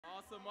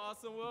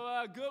Awesome.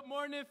 Well, good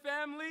morning,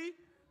 family.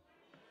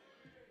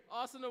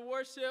 Awesome to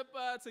worship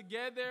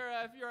together.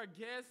 If you're a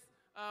guest,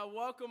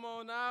 welcome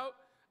on out.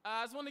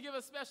 I just want to give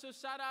a special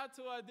shout out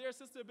to our dear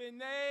sister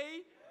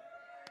Benay.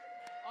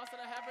 Awesome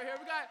to have her here.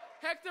 We got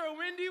Hector and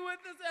Wendy with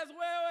us as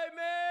well.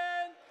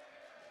 Amen.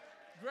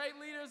 Great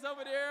leaders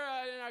over there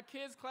in our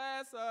kids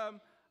class.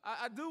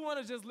 I do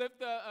want to just lift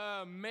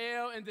the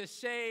Mel and the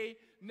Shay.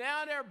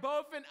 Now they're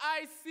both in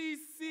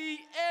ICCM.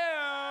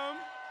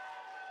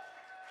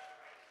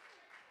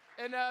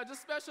 And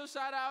just special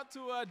shout out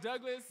to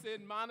Douglas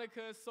and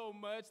Monica so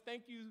much.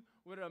 Thank you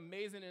for an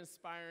amazing,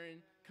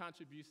 inspiring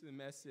contribution to the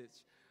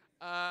message.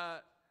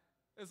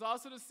 It's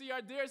also to see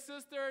our dear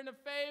sister in the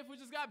faith who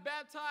just got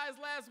baptized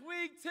last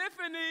week,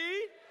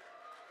 Tiffany.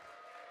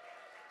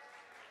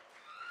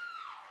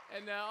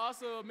 And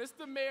also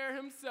Mr. Mayor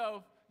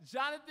himself,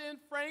 Jonathan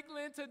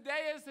Franklin.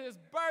 Today is his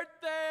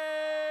birthday.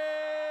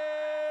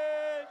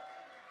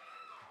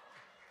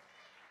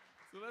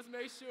 So let's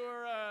make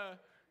sure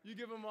you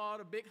give them all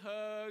the big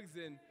hugs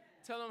and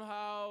tell them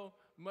how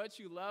much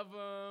you love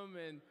them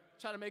and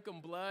try to make them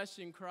blush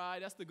and cry.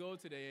 That's the goal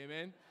today,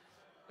 amen?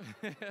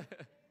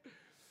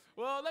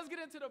 Well, let's get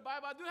into the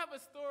Bible. I do have a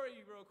story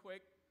real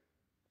quick.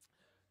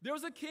 There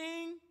was a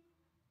king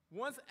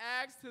once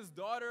asked his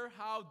daughter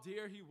how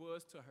dear he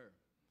was to her.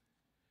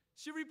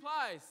 She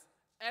replies,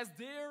 as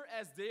dear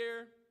as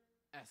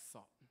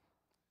salt,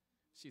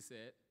 she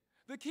said.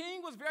 The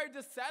king was very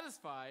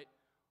dissatisfied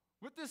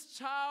with this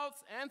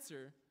child's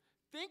answer,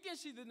 thinking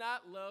she did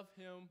not love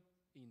him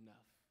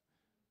enough.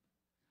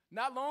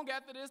 Not long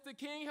after this, the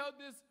king held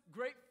this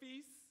great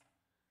feast.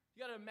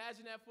 You gotta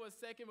imagine that for a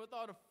second, with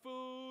all the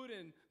food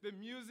and the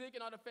music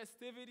and all the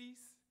festivities.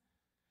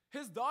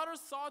 His daughter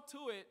saw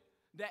to it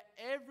that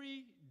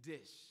every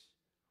dish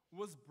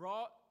was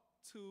brought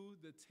to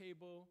the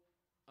table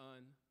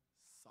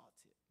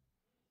unsalted.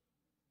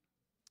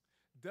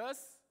 Thus,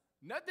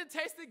 nothing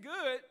tasted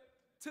good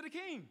to the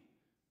king.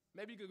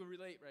 Maybe you could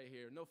relate right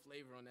here. No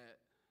flavor on that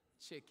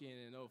chicken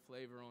and no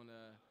flavor on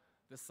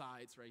the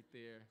sides right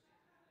there.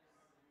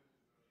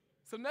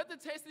 So nothing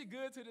tasted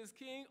good to this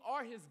king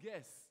or his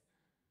guests.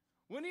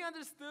 When he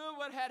understood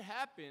what had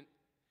happened,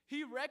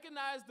 he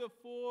recognized the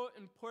full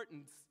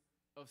importance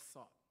of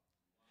salt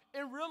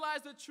and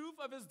realized the truth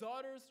of his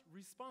daughter's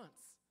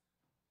response.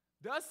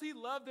 Thus, he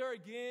loved her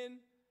again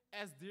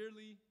as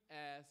dearly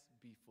as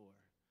before.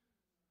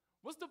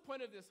 What's the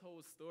point of this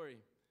whole story?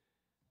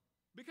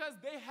 Because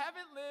they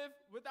haven't lived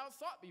without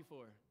salt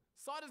before.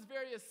 Salt is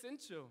very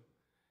essential.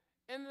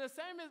 And the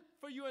same is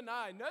for you and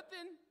I.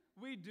 Nothing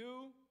we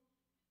do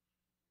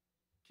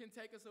can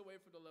take us away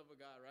from the love of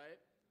God, right?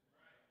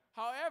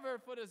 However,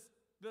 for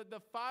the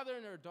father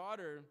and her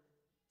daughter,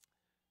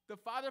 the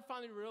father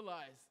finally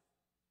realized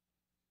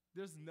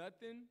there's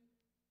nothing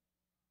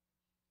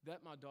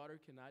that my daughter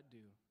cannot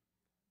do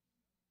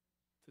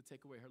to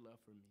take away her love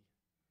for me.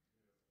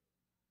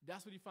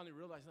 That's what he finally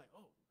realized. Like,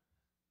 oh,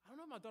 I don't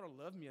know if my daughter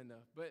loved me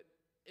enough, but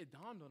it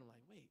dawned on him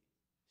like, wait,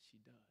 she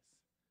does.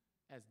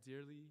 As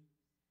dearly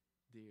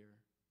dear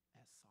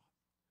as salt.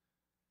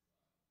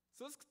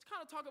 So let's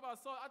kind of talk about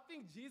salt. I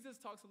think Jesus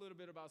talks a little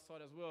bit about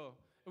salt as well.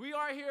 We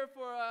are here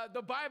for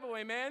the Bible,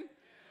 amen?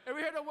 And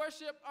we're here to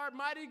worship our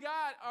mighty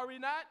God, are we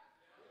not?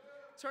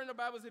 Turn the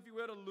Bibles, if you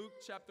will, to Luke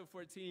chapter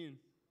 14.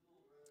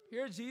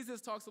 Here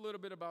Jesus talks a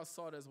little bit about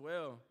salt as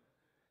well.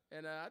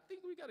 And I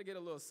think we got to get a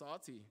little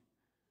salty.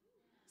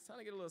 It's time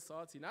to get a little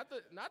salty. Not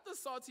the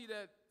salty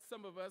that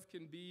some of us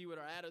can be with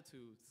our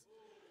attitudes.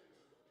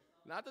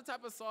 Not the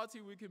type of salty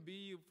we can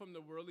be from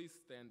the worldly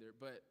standard,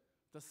 but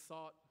the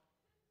salt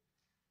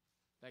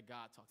that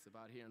God talks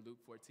about here in Luke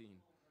 14.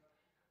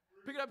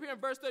 Pick it up here in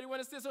verse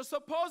 31. It says, so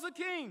suppose a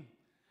king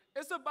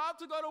is about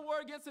to go to war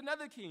against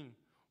another king.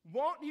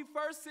 Won't he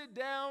first sit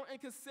down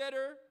and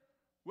consider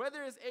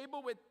whether he is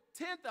able with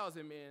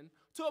 10,000 men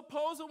to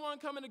oppose the one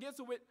coming against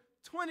him with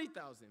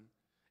 20,000?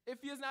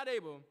 If he is not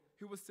able,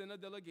 he will send a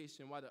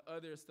delegation while the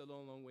other is still a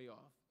long way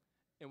off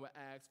and will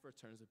ask for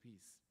terms of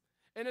peace.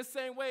 In the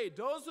same way,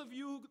 those of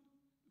you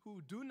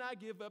who do not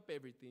give up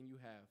everything you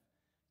have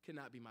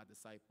cannot be my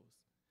disciples.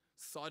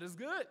 Salt is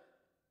good,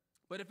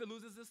 but if it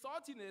loses its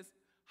saltiness,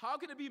 how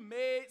can it be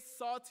made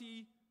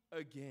salty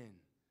again?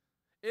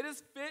 It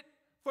is fit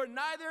for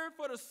neither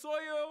for the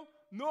soil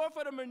nor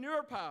for the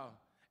manure pile.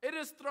 It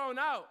is thrown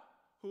out.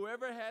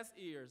 Whoever has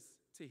ears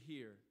to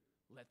hear,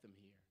 let them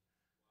hear.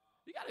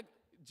 Wow.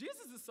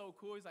 Jesus is so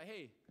cool. He's like,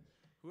 hey,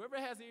 whoever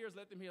has ears,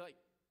 let them hear. Like,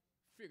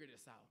 figure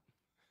this out.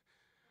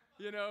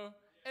 You know?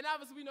 And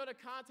obviously we know the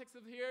context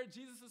of here.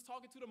 Jesus is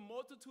talking to the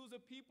multitudes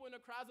of people and the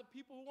crowds of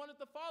people who wanted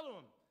to follow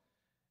him.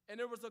 And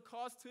there was a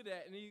cost to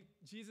that, and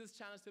Jesus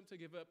challenged him to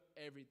give up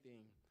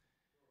everything.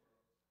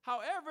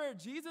 However,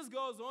 Jesus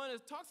goes on and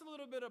talks a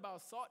little bit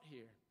about salt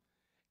here.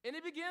 And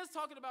he begins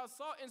talking about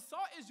salt, and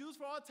salt is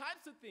used for all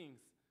types of things.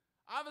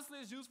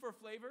 Obviously, it's used for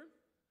flavor.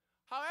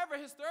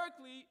 However,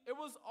 historically, it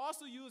was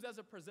also used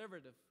as a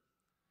preservative.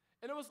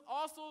 And it was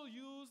also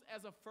used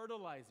as a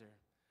fertilizer.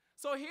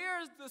 So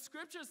here the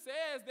scripture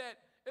says that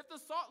if the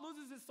salt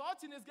loses its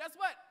saltiness, guess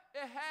what?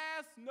 it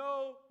has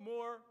no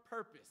more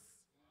purpose.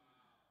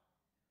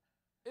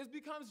 It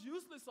becomes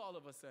useless all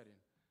of a sudden.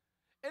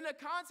 In the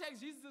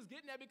context, Jesus is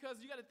getting at, because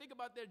you got to think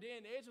about their day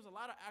and age, there's a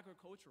lot of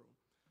agricultural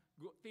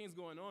things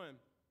going on.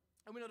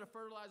 And we know the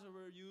fertilizer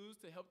were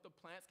used to help the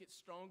plants get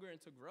stronger and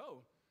to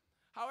grow.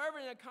 However,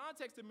 in the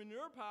context of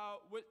manure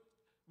pile,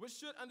 we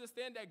should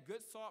understand that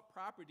good salt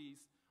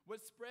properties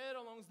would spread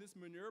along this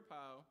manure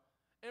pile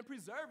and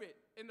preserve it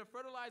in the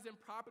fertilizing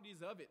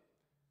properties of it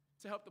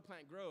to help the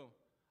plant grow.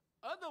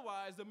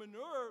 Otherwise, the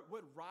manure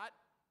would rot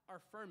or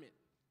ferment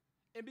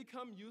and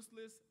become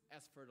useless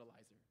as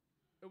fertilizer.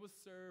 It would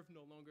serve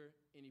no longer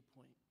any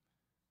point.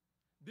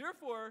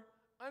 Therefore,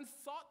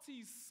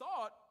 unsalty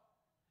salt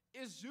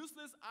is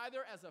useless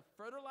either as a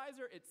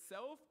fertilizer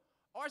itself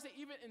or to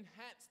even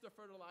enhance the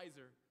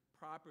fertilizer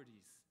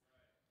properties.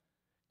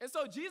 And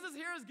so Jesus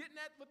here is getting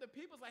at with the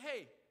people. It's like,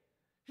 hey,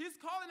 he's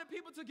calling the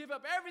people to give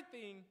up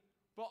everything,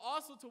 but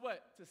also to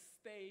what? To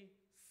stay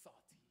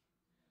salty.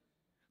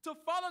 To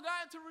follow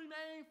God and to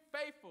remain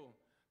faithful.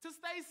 To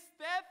stay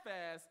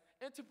steadfast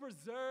and to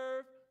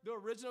preserve the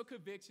original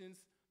convictions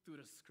through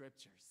the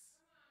scriptures.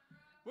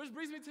 Which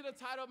brings me to the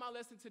title of my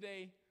lesson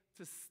today,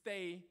 to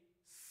stay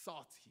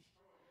salty.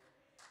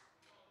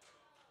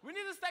 We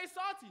need to stay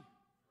salty.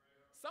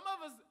 Some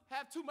of us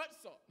have too much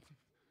salt.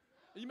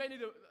 You may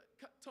need to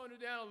tone it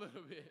down a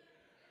little bit.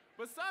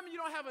 But some you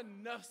don't have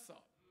enough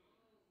salt.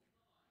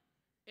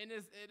 And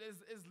it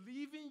is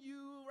leaving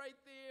you right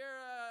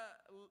there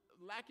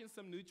lacking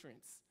some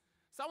nutrients.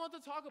 So I want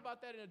to talk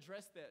about that and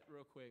address that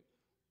real quick.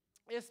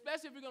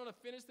 Especially if we're going to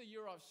finish the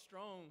year off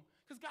strong.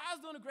 Because God's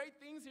doing great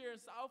things here in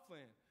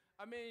Southland.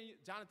 I mean,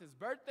 Jonathan's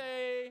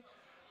birthday,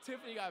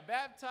 Tiffany got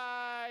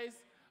baptized.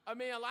 I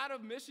mean, a lot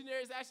of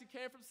missionaries actually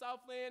came from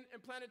Southland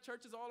and planted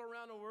churches all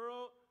around the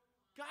world.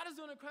 God is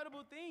doing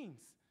incredible things.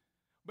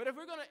 But if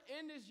we're going to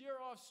end this year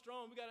off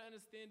strong, we got to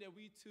understand that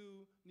we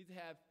too need to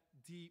have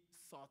deep,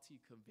 salty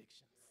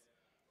convictions.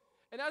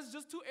 And that's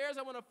just two areas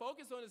I want to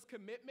focus on, is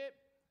commitment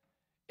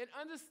and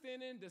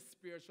understanding the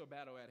spiritual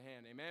battle at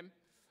hand. Amen.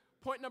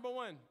 Point number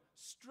one,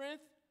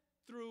 strength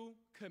through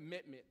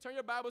commitment. Turn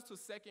your Bibles to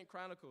 2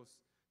 Chronicles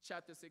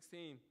chapter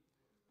 16.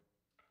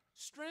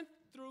 Strength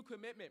through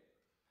commitment.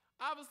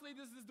 Obviously,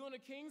 this is during the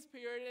king's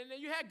period, and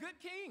then you had good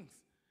kings.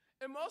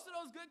 And most of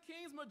those good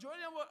kings,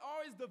 majority of them would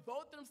always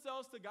devote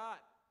themselves to God.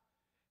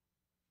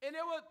 And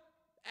they would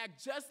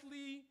act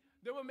justly.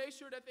 They would make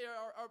sure that they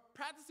are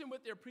practicing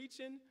what they're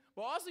preaching.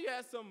 But also you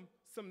had some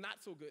not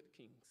so good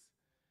kings.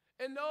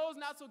 And those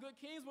not so good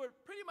kings would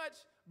pretty much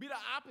be the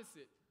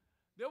opposite.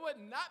 They would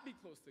not be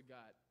close to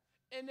God.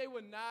 And they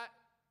would not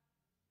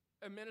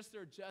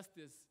administer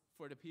justice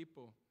for the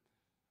people.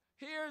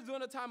 Here,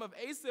 during the time of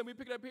Ellison, we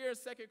pick it up here in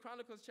 2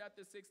 Chronicles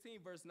chapter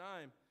 16, verse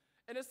 9.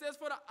 And it says,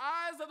 "For the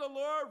eyes of the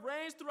Lord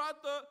range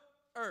throughout the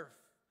earth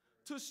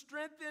to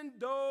strengthen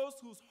those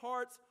whose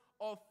hearts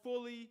are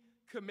fully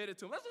committed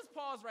to him." Let's just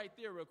pause right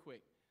there real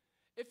quick.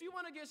 If you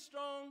want to get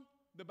strong,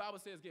 the Bible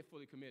says get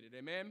fully committed.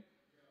 Amen?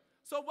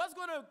 So what's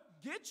going to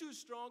get you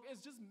strong is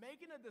just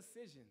making a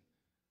decision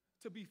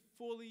to be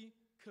fully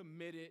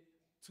committed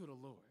to the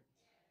Lord.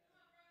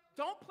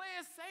 Don't play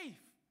it safe.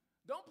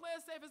 Don't play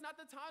it safe. It's not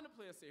the time to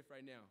play it safe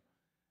right now.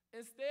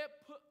 Instead,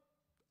 put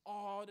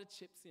all the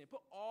chips in.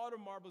 Put all the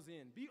marbles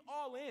in. Be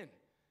all in.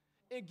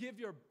 And give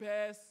your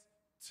best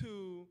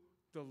to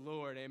the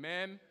Lord.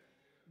 Amen?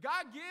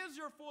 God gives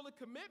your full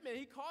commitment.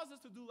 He calls us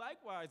to do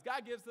likewise.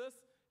 God gives us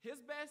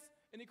his best,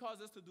 and he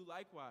calls us to do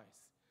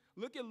likewise.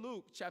 Look at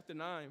Luke chapter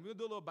 9. We're going to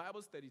do a little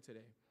Bible study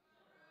today.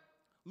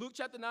 Luke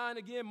chapter 9,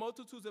 again,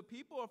 multitudes of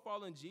people are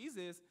following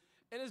Jesus,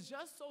 and it's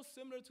just so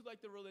similar to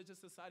like the religious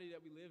society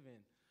that we live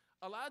in.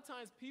 A lot of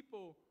times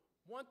people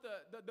want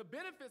the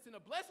benefits and the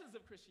blessings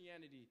of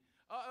Christianity.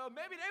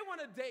 Maybe they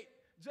want to date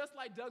just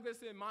like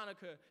Douglas and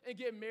Monica and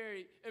get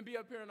married and be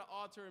up here on the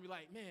altar and be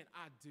like, man,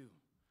 I do.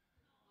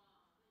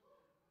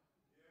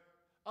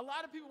 A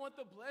lot of people want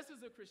the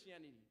blessings of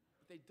Christianity,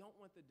 but they don't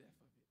want the death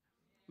of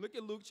it. Look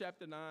at Luke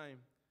chapter 9,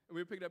 and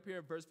we pick it up here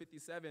in verse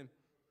 57.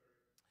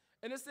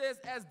 And it says,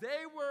 "As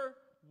they were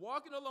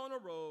walking along the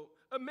road,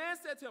 a man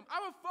said to him, 'I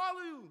will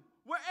follow you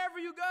wherever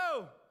you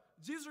go.'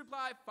 Jesus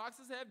replied,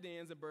 'Foxes have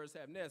dens and birds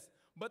have nests,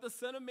 but the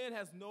Son of Man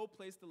has no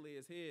place to lay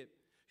his head.'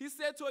 He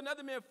said to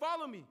another man,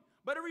 'Follow me.'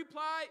 But he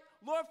replied,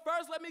 'Lord,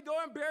 first let me go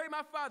and bury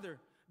my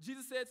father.'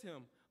 Jesus said to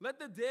him, 'Let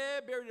the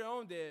dead bury their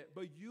own dead,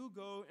 but you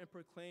go and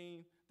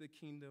proclaim the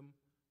kingdom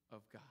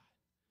of God.'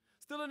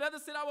 Still another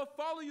said, 'I will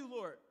follow you,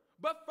 Lord.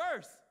 But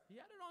first,'" he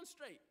had it on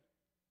straight.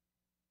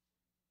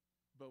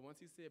 But once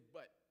he said,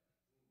 "but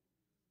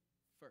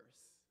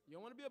first," you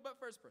don't want to be a but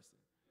first person.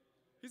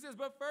 He says,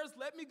 "But first,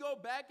 let me go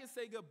back and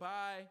say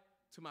goodbye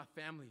to my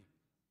family."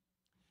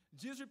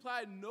 Jesus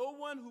replied, "No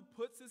one who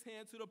puts his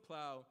hand to the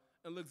plow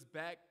and looks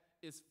back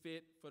is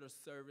fit for the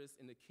service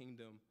in the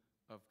kingdom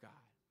of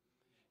God."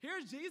 Here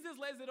Jesus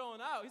lays it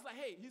on out. He's like,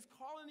 hey, he's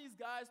calling these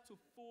guys to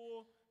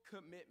full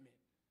commitment,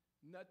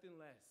 nothing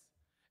less.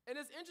 And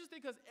it's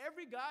interesting because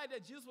every guy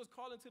that Jesus was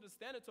calling to the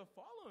standard to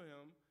follow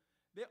him,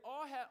 they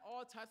all had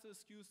all types of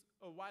excuses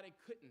of why they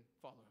couldn't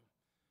follow him.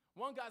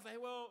 One guy's like,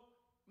 well,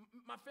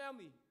 my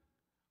family.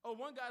 Oh,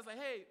 one guy's like,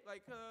 hey,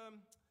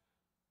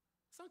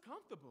 it's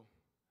uncomfortable.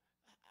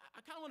 I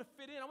kind of want to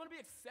fit in. I want to be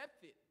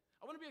accepted.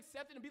 I want to be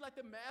accepted and be like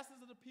the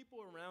masses of the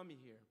people around me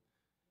here.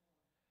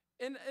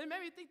 And it made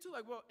me think too,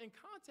 like, well, in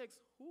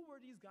context, who were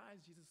these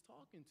guys Jesus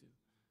talking to?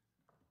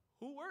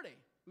 Who were they?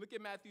 Look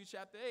at Matthew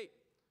chapter 8.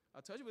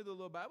 I'll tell you with a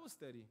little Bible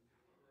study.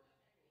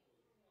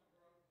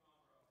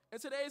 In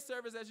today's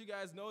service, as you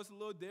guys know, it's a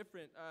little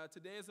different.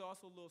 Today is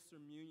also a little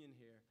communion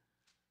here.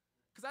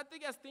 Because I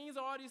think as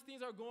all these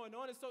things are going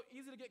on, it's so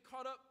easy to get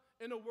caught up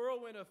in a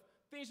whirlwind of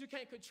things you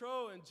can't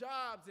control and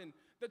jobs and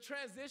the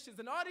transitions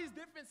and all these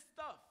different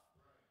stuff.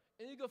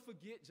 And you're going to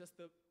forget just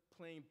the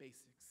plain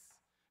basics.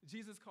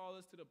 Jesus called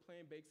us to the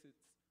plain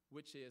basics,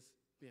 which is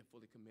being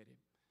fully committed.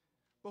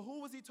 But who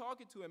was he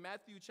talking to in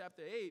Matthew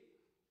chapter 8?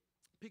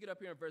 Pick it up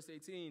here in verse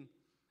 18.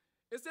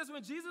 It says,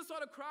 when Jesus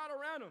saw the crowd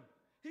around him,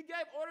 he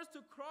gave orders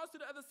to cross to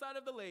the other side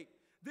of the lake.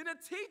 Then a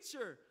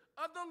teacher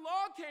of the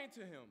law came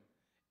to him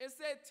and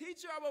said,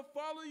 teacher, I will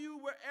follow you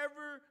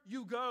wherever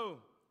you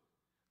go.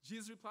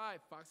 Jesus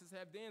replied, foxes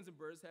have dens and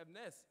birds have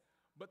nests,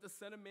 but the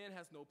Son of Man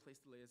has no place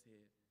to lay his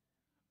head.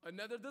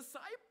 Another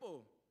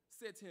disciple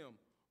said to him,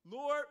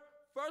 Lord,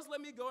 first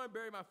let me go and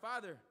bury my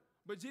father.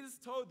 But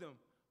Jesus told them,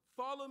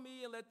 follow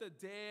me and let the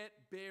dead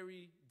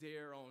bury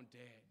their own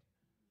dead.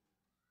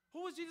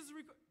 Who was Jesus?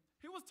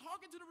 He was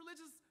talking to the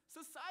religious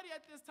society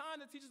at this time,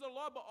 the teachers of the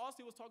law, but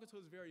also he was talking to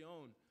his very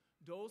own,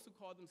 those who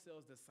called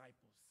themselves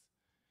disciples.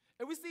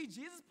 And we see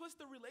Jesus puts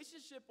the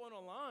relationship on a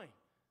line.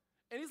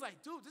 And he's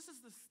like, dude, this is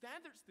the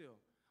standard still.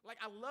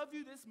 Like, I love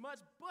you this much,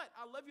 but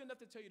I love you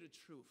enough to tell you the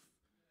truth.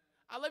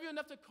 I love you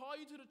enough to call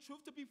you to the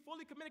truth, to be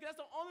fully committed, because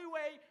that's the only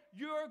way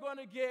you're going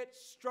to get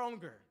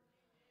stronger.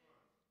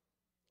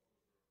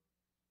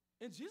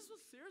 And Jesus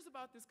was serious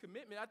about this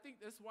commitment. I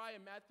think that's why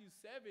in Matthew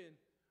 7,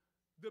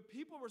 the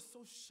people were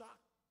so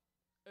shocked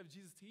of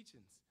Jesus'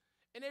 teachings.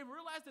 And they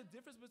realized the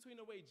difference between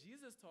the way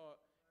Jesus taught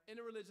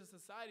and the religious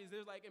societies.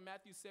 There's like in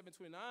Matthew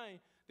 7:29,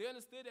 they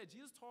understood that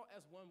Jesus taught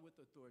as one with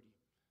authority,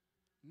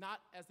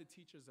 not as the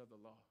teachers of the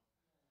law.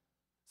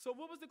 So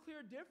what was the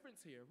clear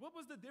difference here? What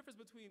was the difference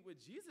between what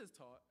Jesus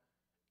taught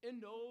and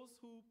those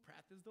who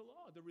practiced the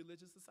law, the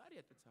religious society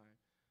at the time?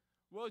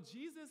 Well,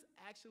 Jesus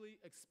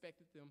actually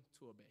expected them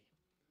to obey.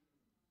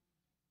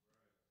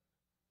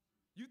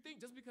 You think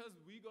just because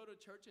we go to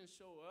church and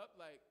show up,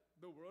 like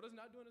the world is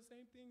not doing the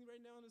same thing right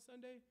now on a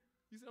Sunday?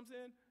 You see what I'm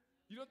saying?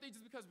 You don't think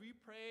just because we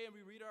pray and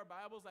we read our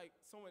Bibles, like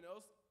someone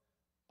else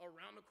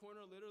around the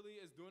corner literally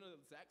is doing the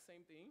exact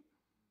same thing?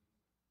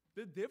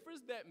 The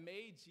difference that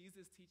made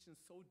Jesus' teaching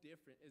so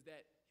different is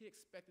that he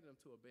expected them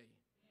to obey.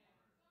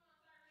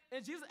 Yeah. And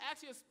Jesus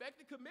actually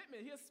expected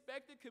commitment. He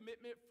expected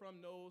commitment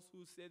from those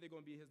who said they're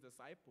going to be his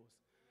disciples.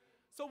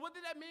 So what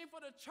did that mean for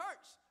the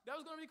church? That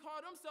was going to be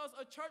called themselves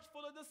a church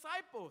full of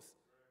disciples.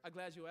 I'm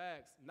glad you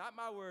asked. Not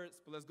my words,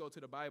 but let's go to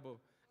the Bible.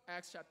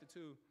 Acts chapter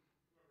 2.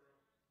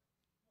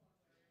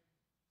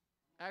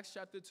 Acts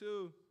chapter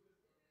 2.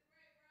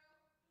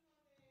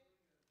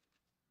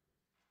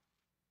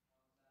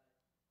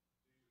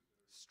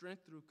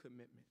 Strength through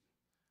commitment.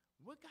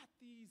 What got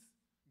these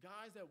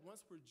guys that once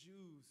were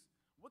Jews,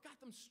 what got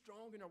them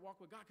strong in their walk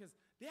with God? Because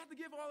they had to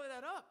give all of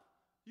that up.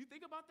 You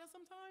think about that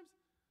sometimes?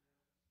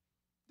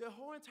 Their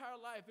whole entire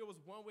life, it was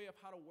one way of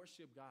how to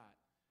worship God.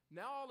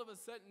 Now all of a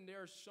sudden,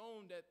 they're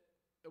shown that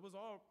it was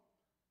all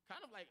kind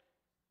of like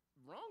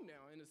wrong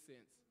now in a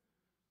sense.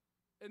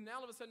 And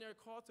now all of a sudden, they're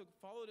called to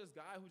follow this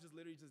guy who just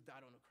literally just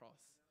died on the cross.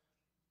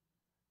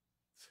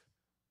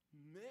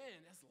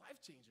 Man, that's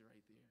life-changing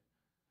right there.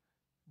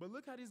 But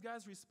look how these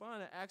guys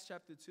respond in Acts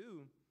chapter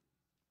 2.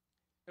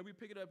 And we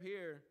pick it up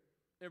here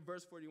in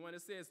verse 41.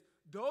 It says,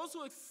 those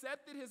who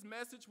accepted his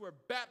message were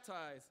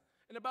baptized,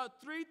 and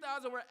about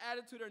 3,000 were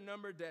added to their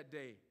number that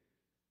day.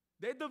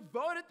 They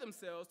devoted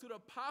themselves to the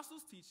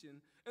apostles'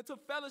 teaching, and to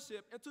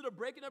fellowship, and to the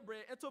breaking of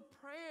bread, and to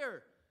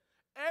prayer.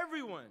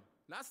 Everyone,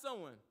 not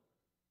someone.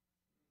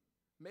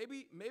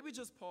 Maybe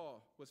just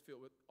Paul was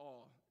filled with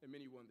awe and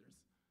many wonders.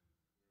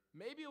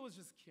 Maybe it was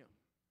just Kim.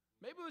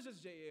 Maybe it was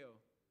just JL.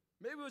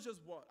 Maybe it was just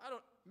Walt.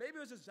 Maybe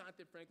it was just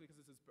Jonathan Franklin because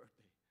it's his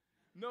birthday.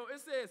 No, it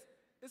says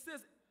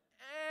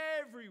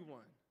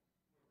everyone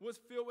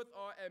was filled with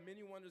awe at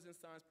many wonders and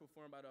signs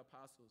performed by the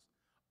apostles.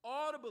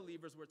 All the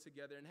believers were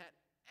together and had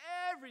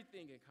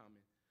everything in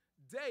common.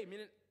 They,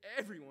 meaning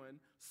everyone,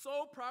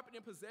 sold property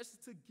and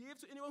possessions to give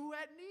to anyone who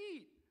had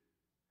need.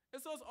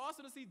 And so it's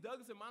awesome to see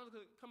Douglas and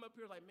Monica come up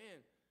here like,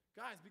 man,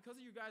 guys, because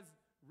of you guys'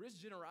 rich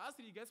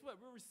generosity, guess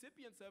what? We're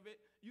recipients of it.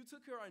 You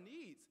took care of our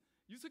needs.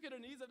 You took care of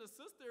the needs of the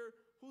sister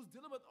who's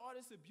dealing with all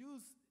this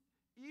abuse,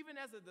 even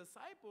as a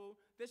disciple,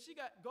 that she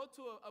go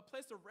to a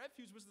place of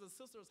refuge, which is a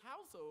sister's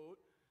household,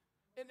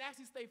 and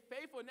actually stay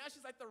faithful. And now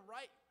she's like the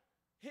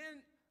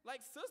right-hand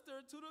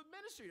sister to the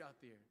ministry out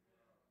there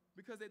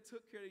because they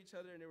took care of each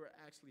other and they were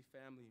actually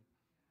family.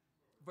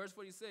 Verse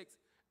 46.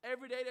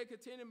 Every day they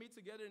continued to meet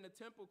together in the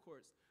temple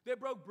courts. They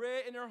broke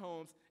bread in their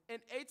homes and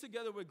ate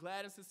together with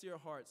glad and sincere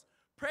hearts,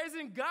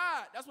 praising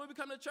God. That's what we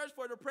come to church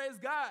for, to praise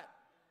God.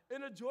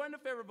 and the joy and the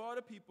favor of all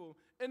the people.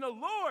 And the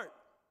Lord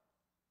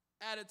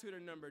added to their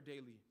number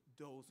daily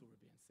those who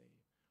were being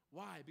saved.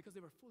 Why? Because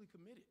they were fully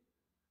committed.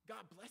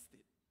 God blessed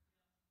it.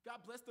 God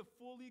blessed the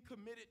fully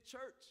committed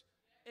church,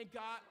 and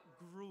God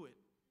grew it.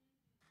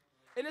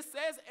 And it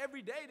says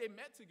every day they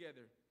met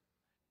together.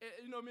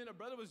 And, you know, me and a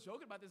brother was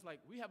joking about this, like,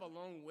 we have a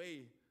long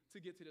way to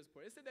get to this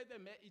point. It said that they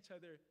met each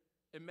other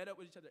and met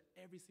up with each other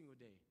every single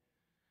day.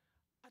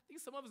 I think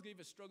some of us could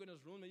even struggle in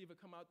this room and even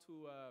come out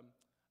to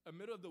a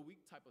middle of the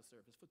week type of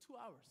service for 2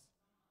 hours.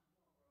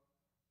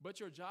 But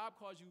your job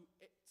calls you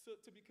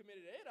to be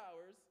committed 8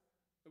 hours,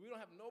 and we don't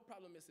have no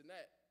problem missing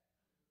that,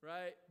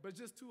 right? But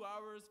just 2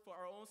 hours for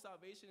our own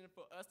salvation and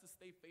for us to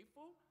stay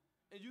faithful,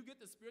 and you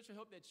get the spiritual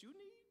help that you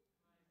need.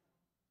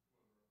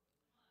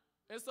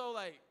 And so,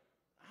 like,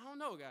 I don't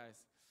know, guys.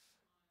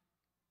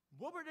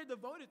 What were they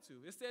devoted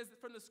to? It says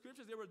from the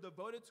scriptures they were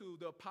devoted to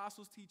the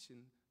apostles'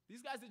 teaching.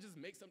 These guys didn't just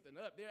make something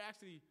up. They're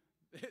actually,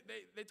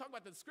 they talk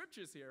about the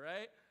scriptures here,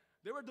 right?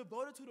 They were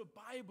devoted to the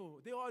Bible.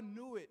 They all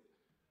knew it.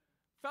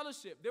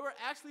 Fellowship. They were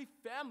actually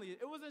family.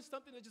 It wasn't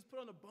something they just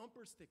put on a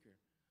bumper sticker.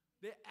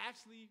 They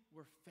actually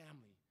were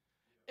family.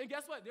 And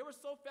guess what? They were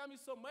so family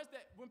so much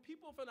that when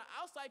people from the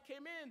outside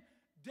came in,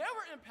 they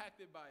were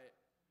impacted by it.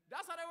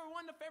 That's how they were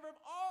won the favor of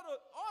all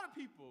the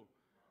people.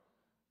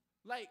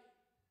 Like,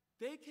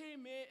 they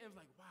came in and was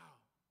like, wow,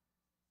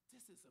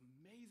 this is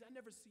amazing. I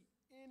never see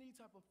any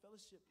type of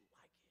fellowship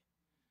like it.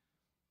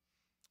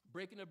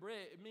 Breaking the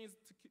bread, it means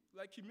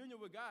like communion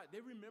with God.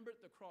 They remembered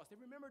the cross. They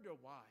remembered their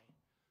why.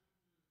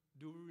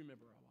 Do we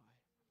remember our why?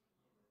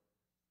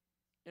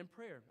 And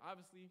prayer,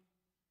 obviously,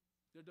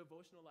 their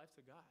devotional life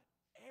to God.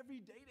 Every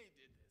day they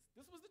did this.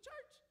 This was the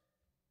church.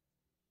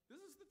 This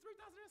is the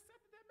 3,000 that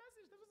accepted that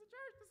message. This was the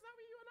church. This is how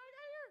you and I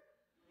got here.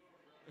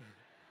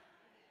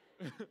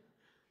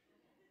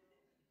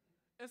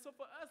 And so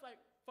for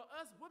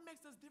us, what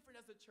makes us different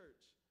as a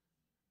church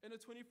in the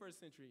 21st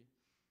century?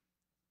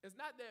 It's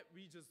not that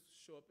we just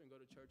show up and go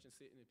to church and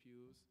sit in the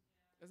pews.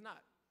 It's not.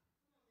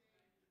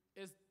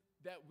 It's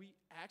that we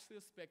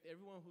actually expect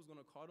everyone who's going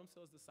to call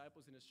themselves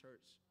disciples in this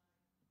church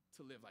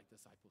to live like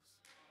disciples.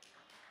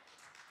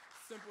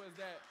 Simple as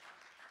that.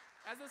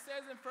 As it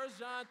says in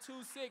 1 John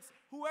 2:6,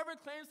 whoever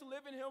claims to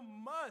live in him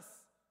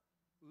must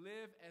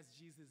live as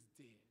Jesus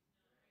did.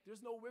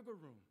 There's no wiggle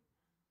room.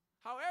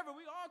 However,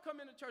 we all come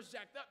into church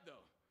jacked up,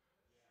 though.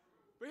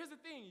 But here's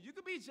the thing. You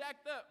could be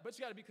jacked up, but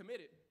you got to be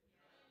committed.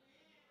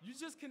 You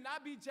just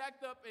cannot be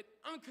jacked up and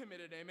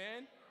uncommitted,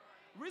 amen?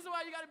 The reason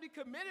why you got to be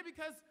committed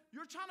because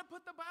you're trying to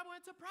put the Bible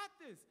into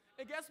practice.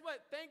 And guess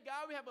what? Thank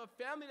God we have a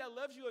family that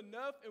loves you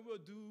enough and will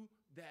do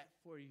that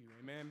for you,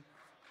 amen?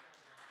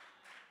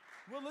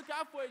 We'll look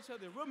out for each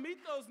other. We'll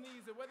meet those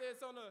needs, and whether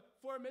it's on a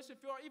foreign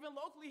mission field or even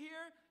locally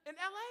here in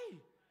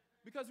LA,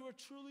 because we're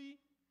truly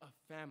a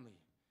family.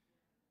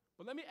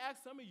 But let me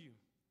ask some of you,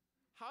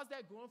 how's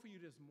that going for you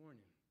this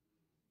morning?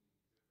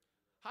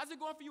 How's it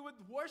going for you with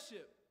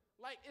worship?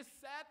 Like, it's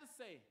sad to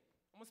say,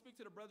 I'm going to speak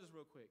to the brothers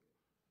real quick,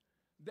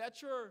 that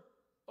your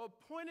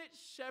appointed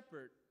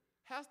shepherd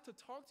has to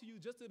talk to you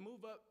just to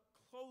move up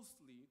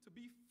closely, to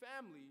be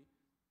family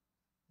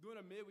during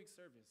a midweek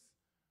service.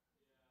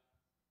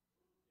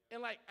 And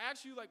like,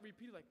 ask you, like,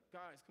 repeat, like,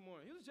 guys, come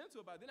on. He was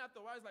gentle about it. Then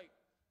after a while, he's like,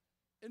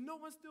 and no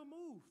one still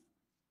moved.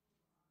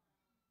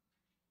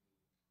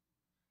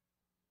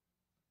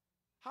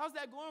 How's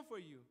that going for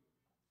you?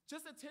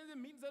 Just attending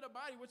meetings of the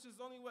body, which is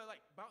only, what,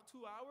 like about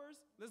 2 hours?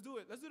 Let's do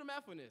it. Let's do the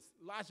math on this,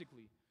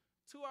 logically.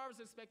 2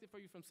 hours expected for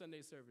you from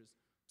Sunday service.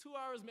 2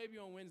 hours maybe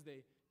on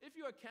Wednesday. If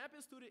you're a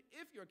campus student,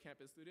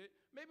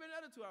 maybe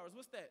another 2 hours.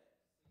 What's that?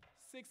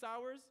 6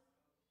 hours?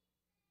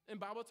 And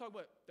Bible talk,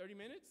 what, 30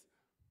 minutes?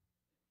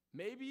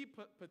 Maybe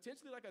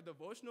potentially like a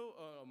devotional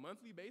on a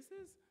monthly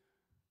basis.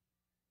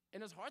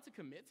 And it's hard to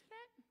commit to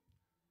that.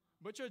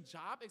 But your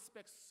job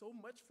expects so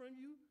much from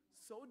you,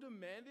 so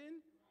demanding,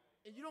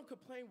 and you don't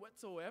complain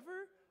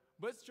whatsoever.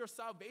 But your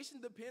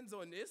salvation depends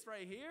on this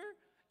right here,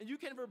 and you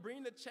can't ever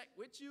bring the check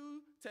with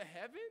you to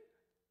heaven.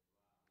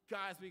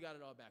 Guys, we got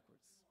it all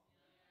backwards.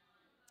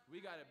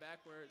 We got it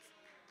backwards.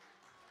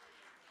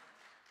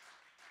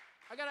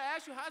 I got to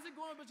ask you, how's it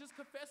going with just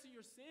confessing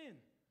your sin?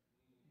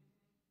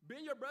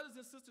 Being your brothers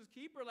and sisters'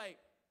 keeper,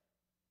 like,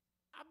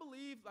 I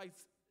believe, like,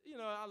 you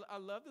know, I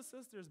love the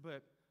sisters,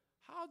 but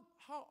how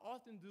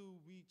often do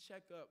we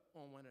check up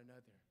on one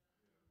another?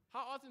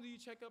 How often do you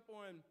check up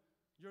on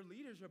your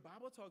leaders, your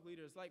Bible talk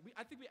leaders? Like,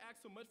 I think we ask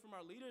so much from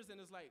our leaders,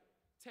 and it's like,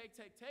 take,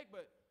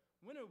 but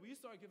when do we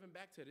start giving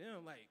back to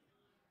them? Like,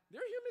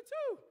 they're human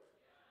too.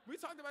 We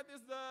talked about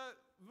this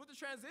with the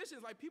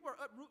transitions. Like, people are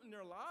uprooting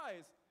their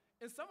lives,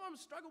 and some of them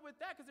struggle with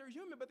that because they're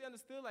human, but they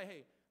understood, like,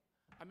 hey,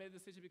 I made a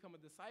decision to become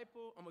a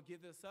disciple. I'm going to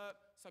give this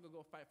up so I can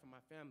go fight for my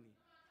family.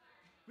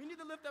 We need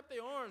to lift up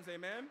their arms,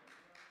 amen?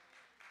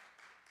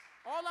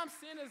 All I'm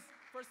saying is,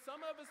 for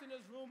some of us in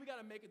this room, we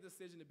got to make a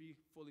decision to be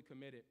fully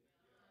committed.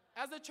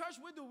 As a church,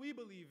 what do we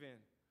believe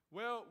in?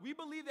 Well, we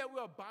believe that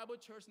we're a Bible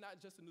church, not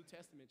just a New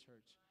Testament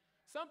church.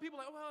 Some people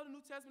are like, well, the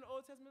New Testament, the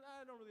Old Testament,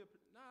 I don't really,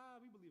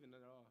 we believe in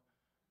it at all,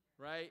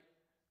 right?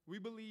 We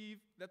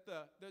believe that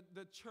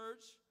the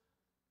church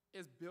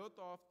is built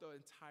off the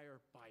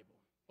entire Bible,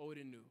 Old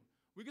and New.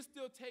 We can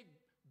still take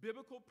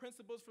biblical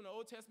principles from the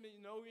Old Testament.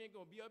 You know, we ain't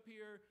going to be up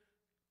here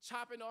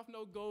chopping off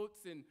no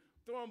goats and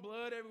throwing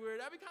blood everywhere.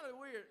 That'd be kind of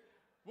weird.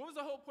 What was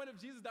the whole point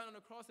of Jesus dying on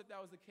the cross if that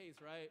was the case,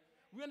 right?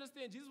 We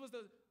understand Jesus was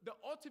the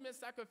ultimate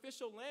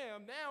sacrificial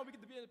lamb. Now we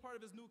get to be a part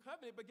of his new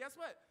covenant, but guess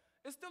what?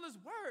 It's still his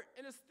word,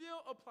 and it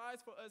still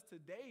applies for us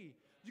today.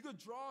 You could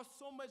draw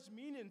so much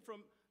meaning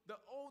from the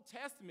Old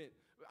Testament.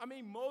 I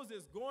mean,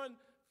 Moses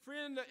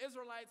freeing the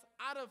Israelites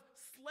out of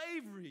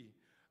slavery,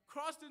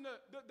 crossing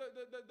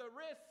the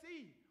Red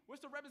Sea,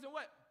 which to represent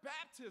what?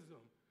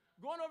 Baptism.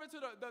 Going over to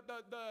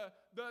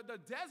the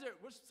desert,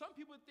 which some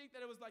people think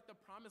that it was like the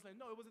promised land.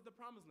 No, it wasn't the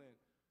promised land.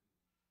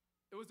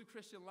 It was the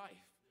Christian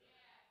life.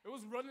 It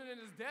was running in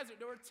this desert.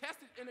 They were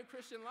tested in the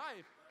Christian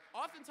life.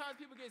 Oftentimes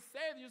people get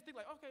saved and you just think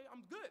like, okay,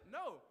 I'm good.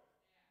 No.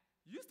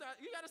 You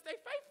got to stay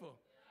faithful.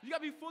 You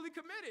got to be fully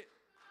committed.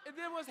 And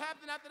then what's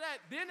happened after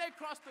that? Then they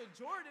crossed the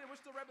Jordan,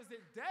 which to represent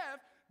death.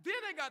 Then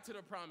they got to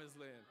the promised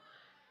land.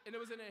 And it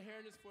was an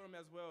inheritance for them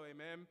as well,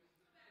 amen?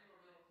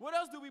 What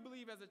else do we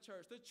believe as a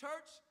church? The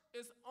church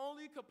is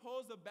only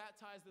composed of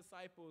baptized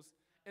disciples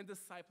and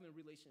discipling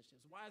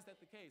relationships. Why is that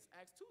the case?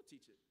 Acts 2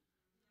 teach it.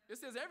 It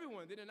says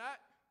everyone, did it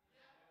not?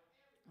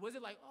 Was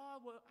it like,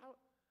 oh, well,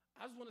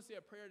 I just want to say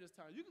a prayer this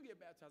time. You can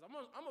get baptized. I'm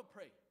gonna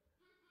pray.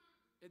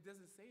 It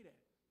doesn't say that.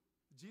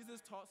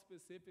 Jesus taught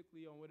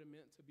specifically on what it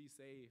meant to be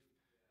saved.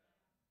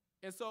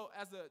 And so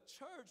as a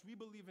church, we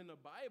believe in the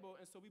Bible,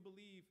 and so we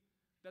believe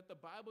that the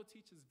Bible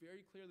teaches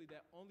very clearly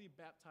that only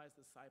baptized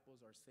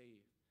disciples are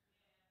saved.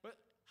 But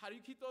how do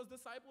you keep those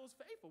disciples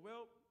faithful?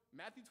 Well,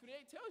 Matthew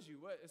 28 tells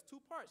you what? It's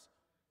 2 parts.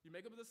 You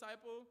make up a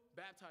disciple,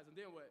 baptize them,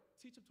 then what?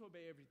 Teach them to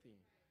obey everything.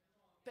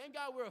 Thank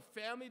God we're a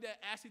family that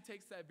actually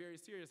takes that very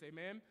serious,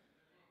 amen?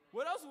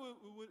 What else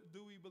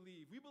do we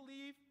believe? We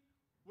believe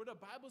where the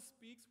Bible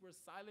speaks, we're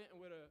silent, and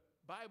where the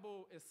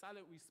Bible is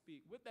silent, we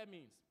speak. What that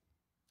means?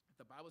 If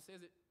the Bible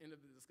says it, end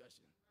of the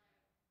discussion.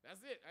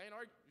 That's it. I ain't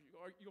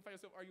you're gonna find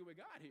yourself arguing with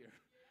God here.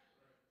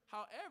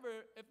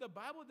 However, if the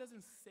Bible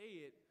doesn't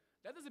say it,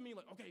 that doesn't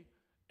mean like, okay,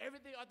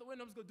 everything out the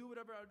window, I'm just gonna do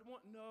whatever I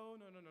want. No.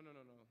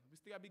 We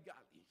still gotta be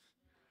godly.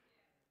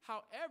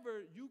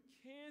 However, you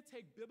can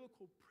take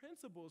biblical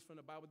principles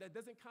from the Bible that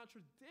doesn't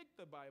contradict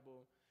the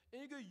Bible, and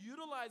you can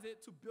utilize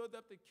it to build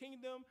up the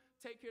kingdom,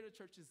 take care of the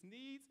church's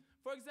needs.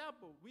 For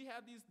example, we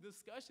have these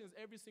discussions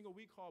every single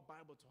week called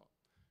Bible Talk.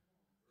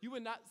 You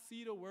would not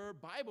see the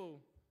word Bible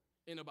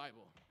in the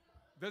Bible.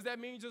 Does that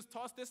mean just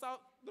toss this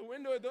out the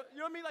window? You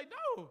know what I mean? Like,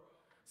 no.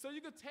 So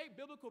you could take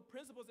biblical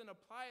principles and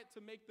apply it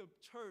to make the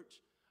church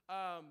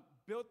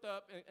built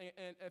up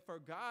and for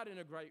God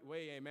in a great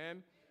way,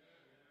 amen?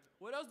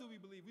 What else do we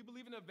believe? We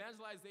believe in the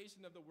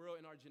evangelization of the world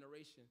in our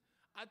generation.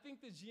 I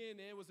think the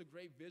GNN was a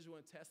great visual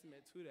and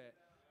testament to that.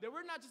 That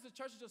we're not just a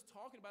church just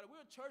talking about it. We're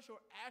a church who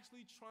are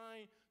actually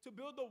trying to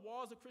build the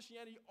walls of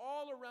Christianity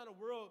all around the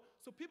world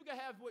so people can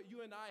have what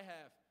you and I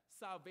have,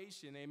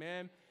 salvation,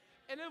 amen?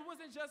 And it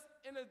wasn't just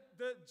in the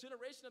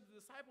generation of the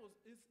disciples.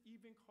 It's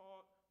even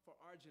called for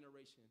our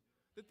generation.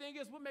 The thing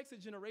is, what makes a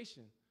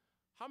generation?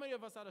 How many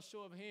of us, out of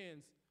show of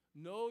hands,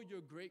 know your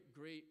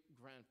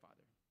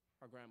great-great-grandfather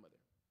or grandmother?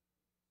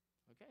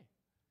 Okay.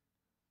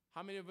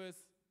 How many of us,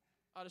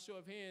 out of show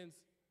of hands,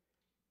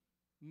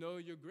 know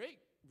your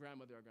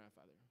great-grandmother or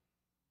grandfather?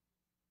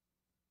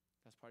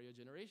 That's part of your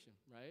generation,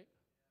 right?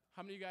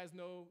 How many of you guys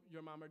know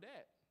your mom or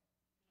dad?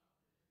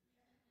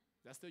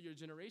 That's still your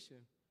generation.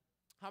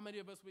 How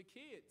many of us with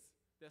kids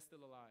that's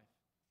still alive?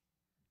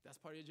 That's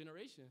part of your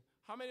generation.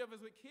 How many of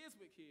us with kids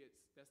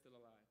that's still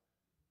alive?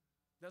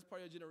 That's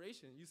part of your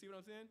generation. You see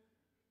what I'm saying?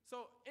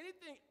 So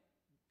anything,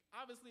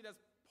 obviously, that's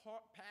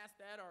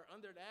past that or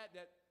under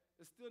that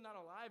is still not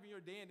alive in your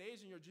day and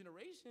age, in your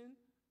generation,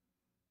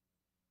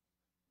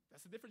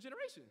 that's a different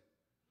generation.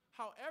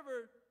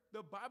 However,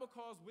 the Bible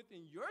calls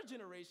within your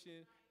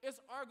generation,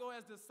 it's our goal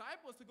as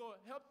disciples to go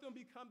help them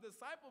become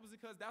disciples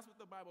because that's what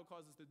the Bible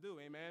calls us to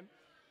do, amen?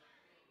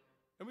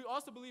 And we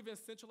also believe in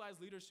centralized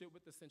leadership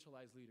with the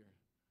centralized leader.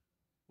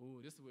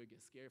 Ooh, this is where it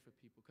gets scary for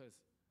people because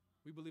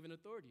we believe in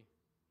authority.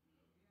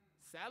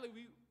 Sadly,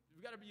 we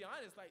got to be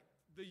honest, like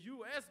the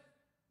U.S.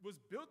 was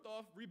built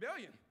off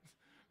rebellion.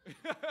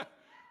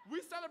 We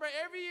celebrate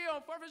every year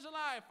on 4th of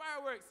July,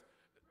 fireworks,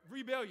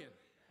 rebellion.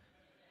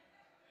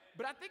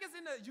 But I think it's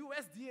in the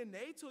U.S.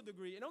 DNA to a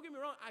degree. And don't get me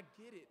wrong, I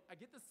get it. I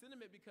get the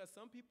sentiment because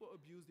some people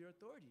abuse their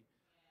authority.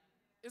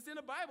 It's in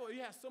the Bible.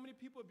 You have so many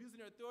people abusing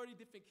their authority,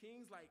 different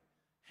kings like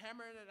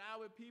hammering it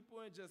out with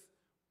people and just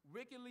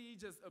wickedly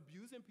just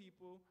abusing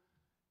people.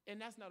 And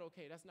that's not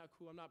okay. That's not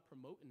cool. I'm not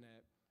promoting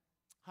that.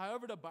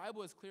 However, the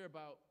Bible is clear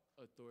about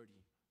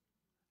authority.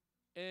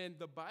 And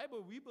the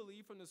Bible, we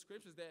believe from the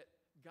scriptures that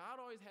God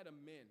always had a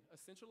man, a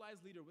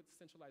centralized leader with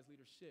centralized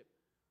leadership.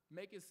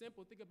 Make it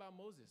simple. Think about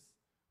Moses.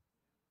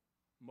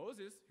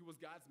 Moses, who was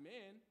God's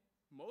man.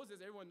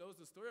 Moses, everyone knows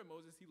the story of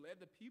Moses. He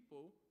led the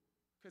people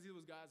because he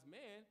was God's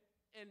man,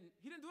 and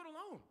he didn't do it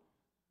alone.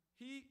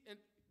 He, and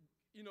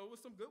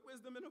with some good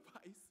wisdom and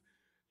advice,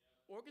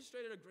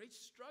 orchestrated a great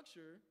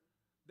structure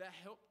that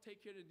helped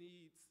take care of the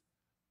needs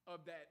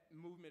of that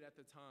movement at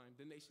the time,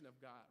 the nation of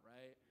God,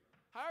 right?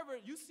 However,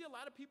 you see a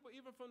lot of people,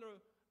 even from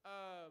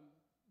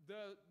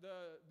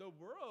the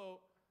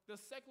world, the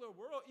secular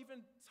world,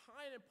 even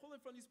tying and pulling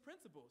from these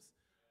principles.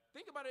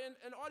 Think about it,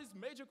 in all these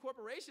major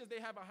corporations, they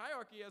have a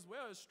hierarchy as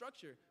well as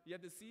structure. You have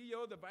the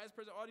CEO, the vice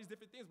president, all these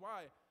different things.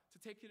 Why? To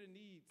take care of the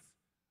needs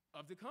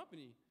of the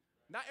company.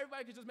 Not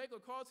everybody can just make a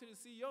call to the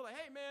CEO like,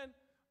 hey, man,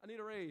 I need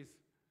a raise.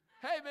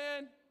 Hey,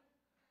 man,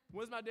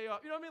 when's my day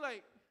off? You know what I mean?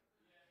 Like,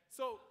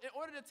 so in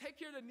order to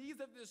take care of the needs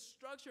of this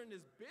structure and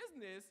this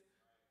business,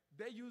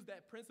 they use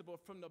that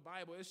principle from the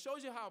Bible. It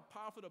shows you how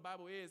powerful the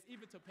Bible is,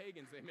 even to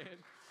pagans,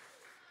 amen?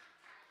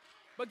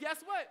 But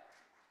guess what?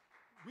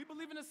 We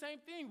believe in the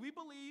same thing. We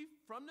believe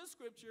from the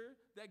scripture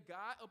that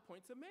God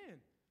appoints a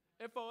man.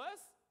 And for us,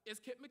 it's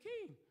Kip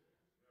McKean.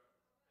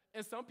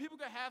 And some people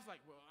could have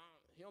like, well,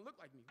 he don't look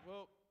like me.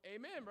 Well,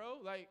 amen, bro.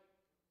 Like,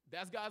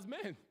 that's God's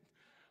man.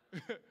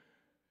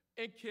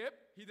 And Kip,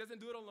 he doesn't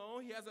do it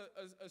alone. He has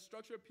a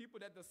structure of people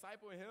that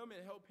disciple him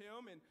and help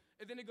him. And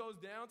then it goes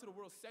down to the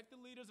world sector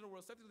leaders, and the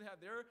world sectors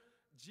have their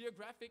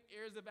geographic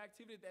areas of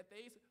activity that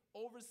they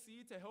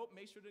oversee to help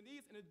make sure the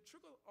needs. And it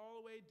trickles all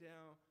the way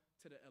down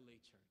to the LA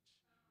church.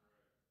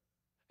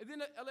 And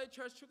then the LA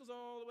church trickles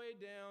all the way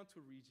down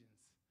to regions.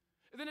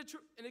 And then it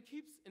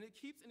keeps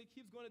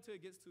going until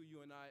it gets to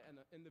you and I on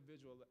an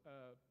individual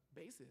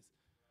basis.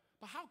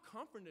 But how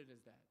comforting is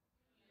that?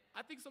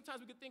 I think sometimes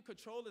we could think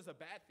control is a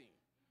bad thing.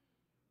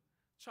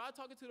 Try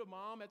talking to the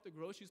mom at the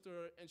grocery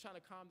store and trying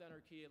to calm down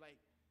her kid. Like,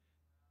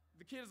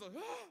 the kid is like,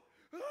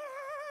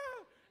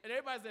 and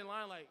everybody's in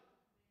line like,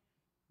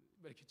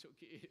 you better get your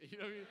kid. You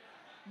know what I mean?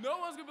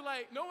 No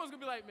one's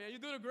gonna be like, man,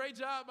 you're doing a great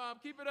job, mom.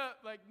 Keep it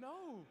up. Like,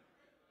 no.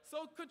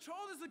 So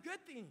control is a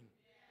good thing.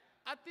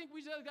 I think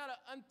we just gotta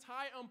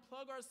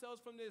unplug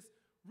ourselves from this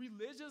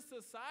religious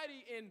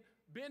society and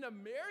being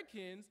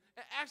Americans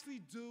and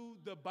actually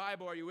do the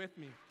Bible. Are you with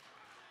me?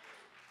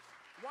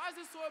 Why is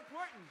this so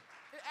important?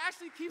 It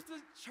actually keeps the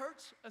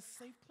church a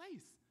safe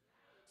place.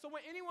 So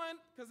when anyone,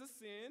 because it's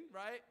sin,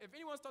 right? If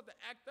anyone starts to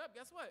act up,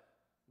 guess what?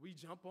 We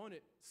jump on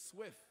it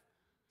swift.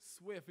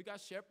 We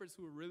got shepherds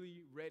who are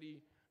really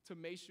ready to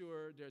make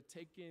sure they're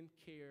taking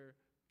care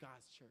of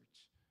God's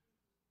church.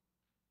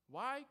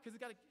 Why? Because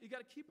you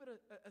got to keep it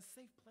a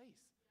safe place.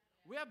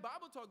 We have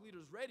Bible talk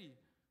leaders ready,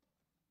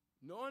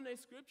 knowing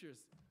their scriptures,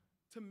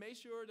 to make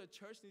sure the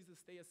church needs to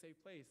stay a safe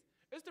place.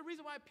 It's the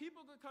reason why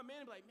people could come in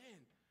and be like,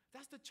 man,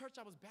 that's the church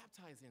I was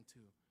baptized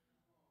into.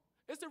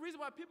 It's the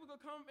reason why people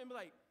could come and be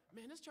like,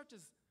 man, this church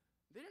is,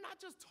 they're not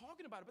just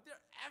talking about it, but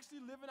they're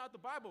actually living out the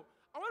Bible.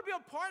 I want to be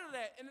a part of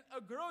that. And a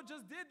girl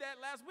just did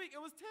that last week.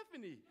 It was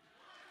Tiffany.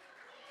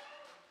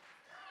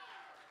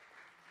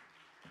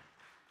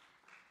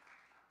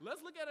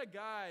 Let's look at a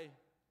guy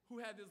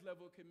who had this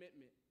level of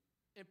commitment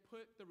and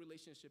put the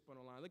relationship on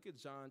the line. Look at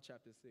John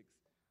chapter 6.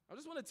 I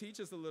just want to teach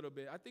us a little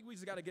bit. I think we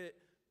just got to get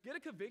a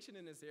conviction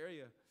in this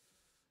area.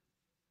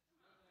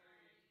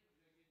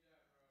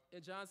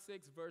 In John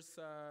 6, verse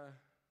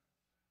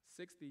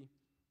 60,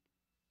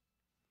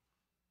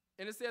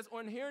 and it says,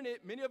 on hearing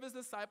it, many of his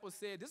disciples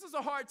said, this is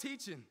a hard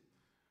teaching.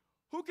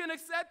 Who can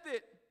accept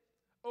it?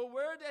 A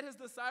word that his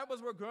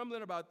disciples were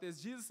grumbling about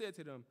this, Jesus said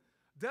to them,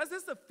 does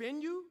this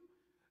offend you?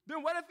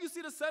 Then what if you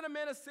see the Son of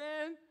Man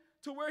ascend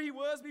to where he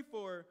was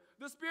before?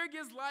 The Spirit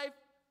gives life,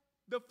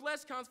 the flesh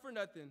counts for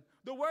nothing.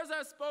 The words I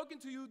have spoken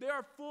to you, they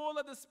are full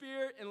of the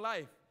Spirit and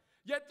life.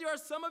 Yet there are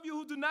some of you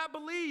who do not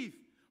believe.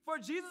 For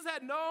Jesus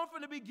had known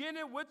from the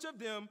beginning which of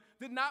them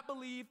did not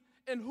believe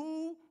and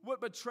who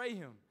would betray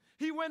him.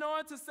 He went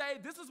on to say,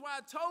 this is why I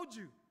told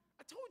you.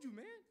 I told you,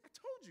 man. I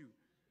told you.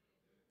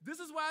 This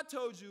is why I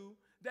told you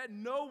that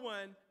no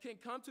one can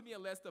come to me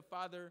unless the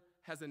Father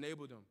has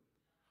enabled him.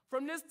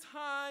 From this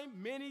time,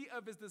 many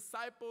of his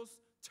disciples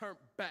turned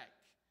back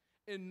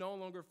and no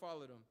longer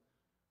followed him.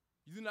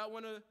 You do not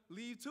want to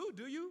leave too,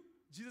 do you?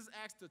 Jesus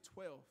asked the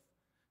 12.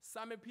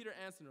 Simon Peter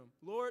answered him,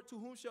 Lord, to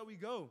whom shall we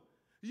go?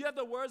 You have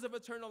the words of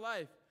eternal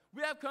life.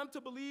 We have come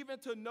to believe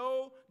and to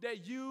know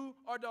that you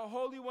are the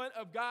Holy One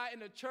of God.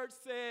 And the church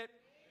said,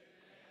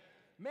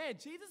 amen. Man,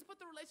 Jesus put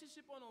the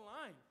relationship on the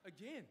line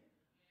again.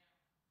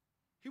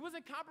 He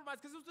wasn't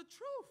compromised because it was the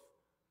truth.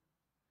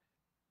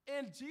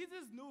 And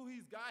Jesus knew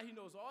he's God. He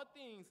knows all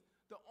things.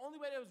 The only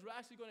way that was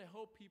actually going to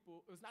help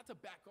people was not to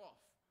back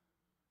off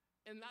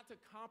and not to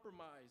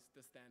compromise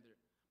the standard,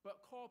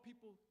 but call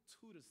people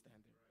to the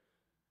standard.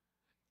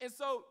 And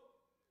so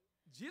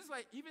Jesus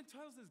even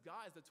tells his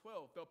guys, the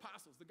 12, the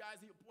apostles, the guys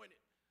he appointed,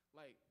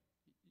 like,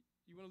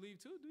 you want to leave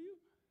too, do you?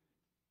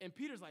 And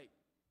Peter's like,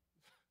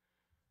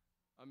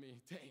 I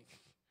mean, dang.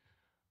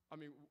 I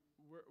mean,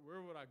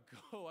 where would I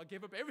go? I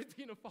gave up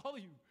everything to follow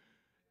you.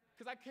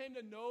 Because I came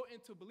to know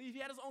and to believe.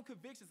 He had his own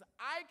convictions.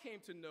 I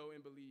came to know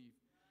and believe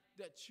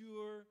that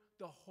you're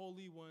the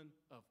Holy One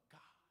of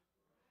God.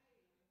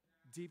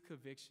 Deep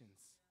convictions.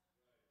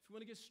 If you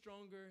want to get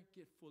stronger,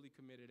 get fully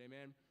committed.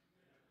 Amen.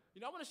 You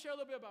know, I want to share a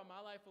little bit about my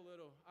life a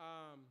little.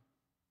 I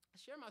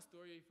share my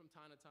story from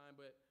time to time,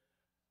 but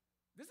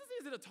this is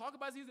easy to talk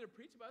about. It's easy to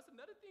preach about. It's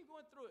another thing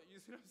going through it. You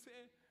see what I'm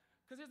saying?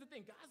 Because here's the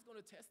thing. God's going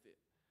to test it.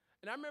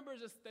 And I remember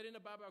just studying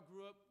the Bible. I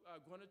grew up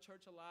going to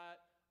church a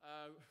lot.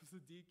 Was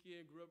a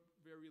deacon, grew up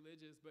very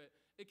religious. But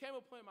it came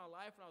a point in my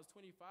life when I was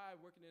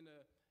 25 working in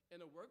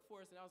the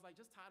workforce, and I was like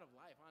just tired of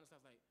life. Honestly, I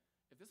was like,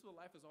 if this is what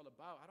life is all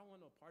about, I don't want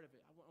no part of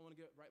it. I want to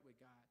get right with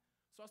God.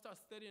 So I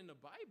started studying the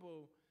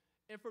Bible.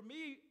 And for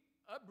me,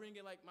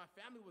 upbringing, like my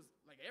family was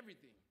like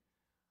everything.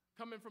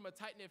 Coming from a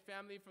tight-knit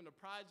family, from the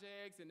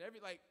projects and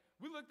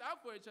we looked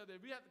out for each other.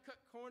 We had to cut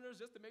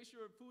corners just to make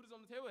sure food is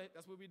on the table.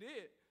 That's what we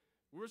did.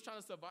 We were trying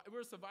to survive. We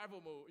were in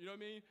survival mode, you know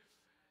what I mean?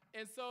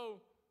 And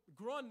so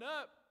growing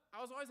up, I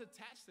was always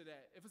attached to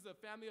that. If it's a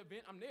family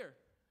event, I'm there.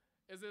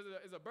 If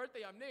it's a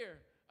birthday, I'm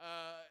there.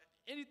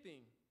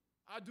 Anything.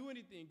 I'll do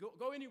anything.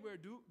 Go anywhere.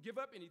 Give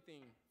up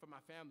anything for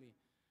my family.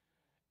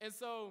 And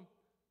so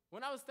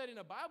when I was studying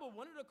the Bible,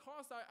 one of the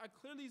costs I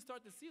clearly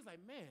start to see is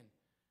like, man,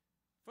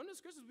 from the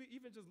scriptures we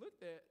even just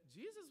looked at,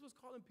 Jesus was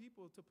calling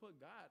people to put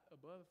God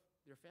above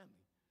their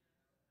family.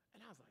 And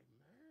I was like,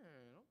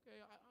 man, okay,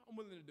 I'm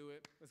willing to do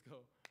it. Let's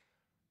go.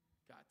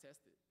 God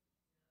tested.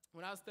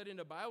 When I was studying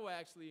the Bible,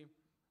 actually,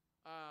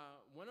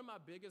 one of my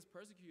biggest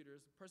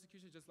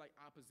persecution is just like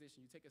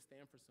opposition. You take a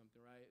stand for something,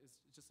 right? It's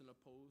just an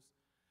oppose,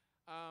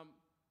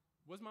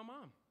 was my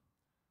mom.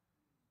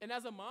 And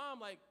as a mom,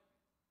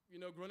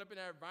 growing up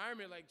in that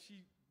environment,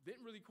 she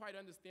didn't really quite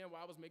understand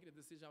why I was making the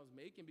decision I was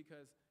making,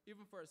 because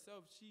even for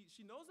herself,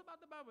 she knows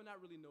about the Bible,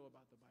 not really know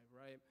about the Bible,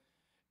 right?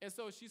 And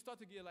so she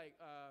started to get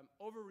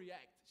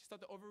overreact. She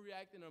started to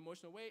overreact in an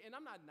emotional way. And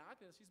I'm not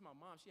knocking her. She's my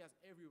mom. She has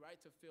every right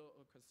to feel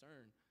a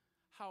concern.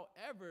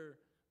 However,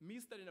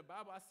 me studying the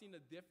Bible, I seen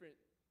a different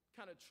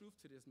kind of truth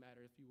to this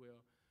matter, if you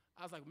will.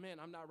 I was like, man,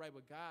 I'm not right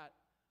with God.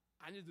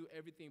 I need to do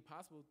everything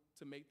possible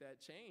to make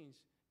that change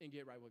and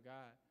get right with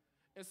God.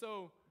 And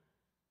so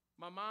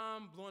my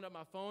mom blowing up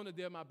my phone the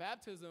day of my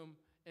baptism,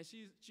 and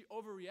she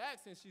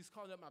overreacts, and she's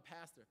calling up my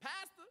pastor.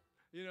 Pastor,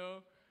 you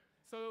know?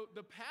 So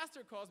the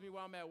pastor calls me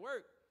while I'm at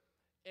work,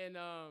 and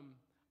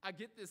I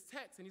get this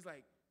text, and he's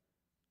like,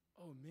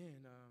 oh,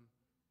 man,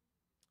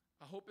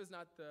 I hope it's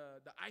not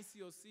the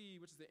ICOC,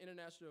 which is the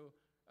International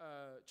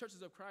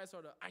Churches of Christ,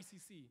 or the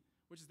ICC,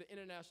 which is the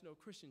International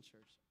Christian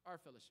Church, our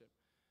fellowship.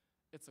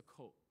 It's a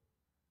cult.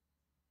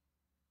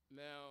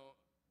 Now,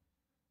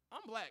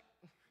 I'm black.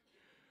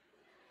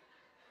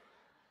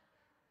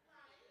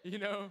 You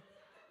know?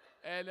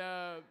 And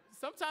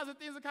sometimes when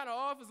things are kind of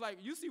off, it's like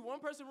you see one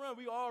person run,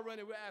 we all run,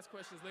 and we'll ask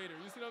questions later.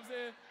 You see what I'm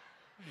saying?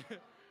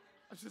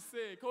 I'm just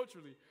saying,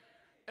 culturally.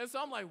 And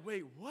so I'm like,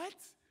 wait, what?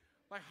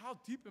 Like, how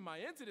deep am I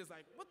into this?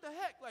 Like, what the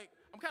heck? Like,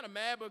 I'm kind of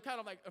mad, but kind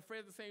of afraid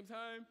at the same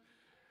time.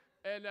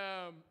 And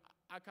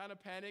I kind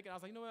of panic, and I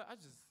was like, you know what?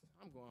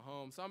 I'm going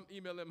home. So I'm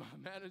emailing my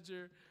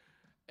manager,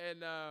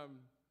 and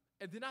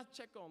then I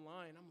check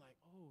online. I'm like,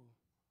 oh,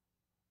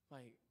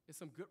 it's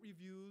some good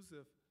reviews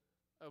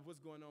of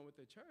what's going on with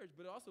the church,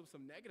 but also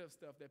some negative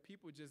stuff that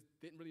people just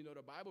didn't really know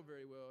the Bible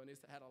very well, and they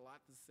had a lot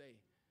to say.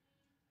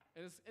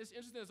 And it's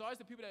interesting. It's always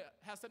the people that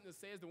have something to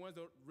say is the ones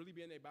that don't really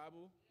be in their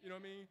Bible. You know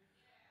what I mean?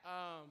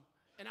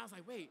 And I was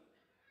like, wait.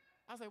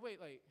 I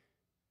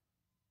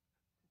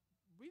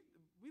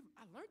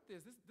learned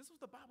this. This is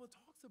what the Bible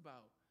talks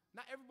about.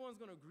 Not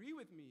everyone's going to agree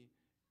with me,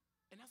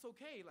 and that's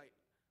okay.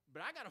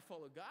 But I got to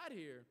follow God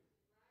here.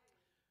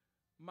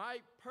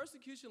 My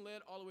persecution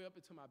led all the way up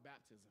until my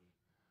baptism.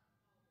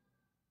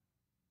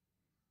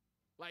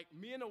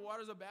 Me in the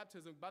waters of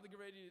baptism, about to get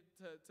ready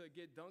to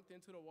get dunked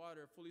into the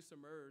water, fully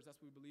submerged.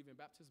 That's what we believe in,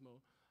 baptismal.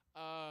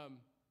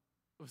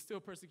 It was still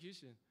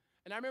persecution.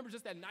 And I remember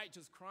just that night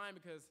just crying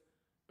because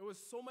it was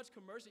so much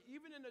commercial.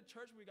 Even in the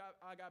church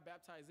I got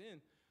baptized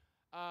in,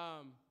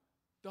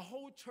 the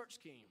whole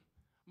church came.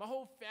 My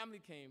whole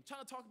family came,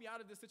 trying to talk me out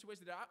of this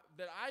situation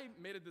that I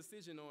made a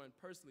decision on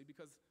personally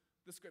because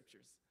the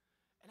scriptures.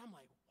 And I'm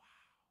like,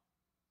 wow,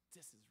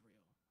 this is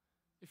real.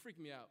 It freaked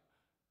me out.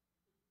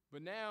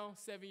 But now,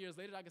 7 years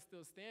later, I can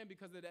still stand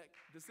because of that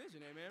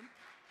decision, amen?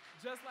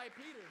 Just like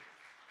Peter.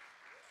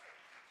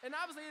 And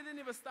obviously, it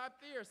didn't even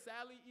stop there.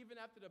 Sadly, even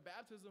after the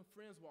baptism,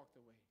 friends walked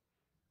away.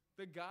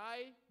 The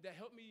guy that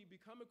helped me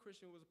become a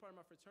Christian, was a part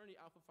of my fraternity,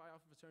 Alpha Phi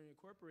Alpha Fraternity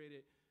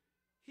Incorporated,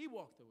 he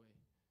walked away.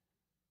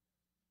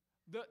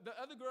 The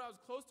other girl I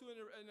was close to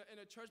in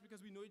a church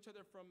because we knew each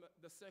other from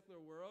the secular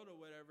world or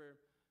whatever,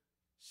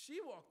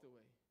 she walked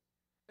away.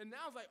 And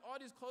now it's like all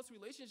these close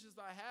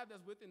relationships I have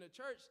that's within the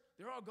church,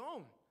 they're all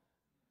gone.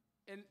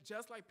 And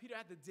just like Peter,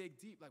 I had to dig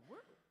deep.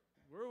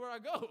 Where would I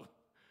go?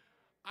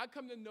 I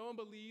come to know and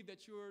believe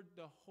that you're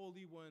the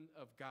Holy One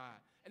of God.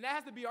 And that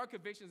has to be our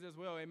convictions as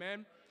well,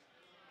 amen?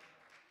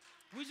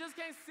 We just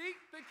can't seek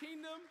the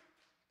kingdom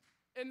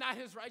and not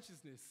his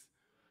righteousness.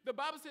 The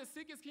Bible says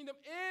seek his kingdom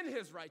in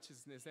his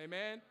righteousness,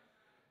 amen?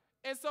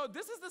 And so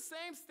this is the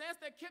same stance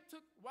that Kip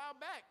took a while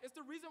back. It's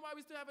the reason why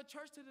we still have a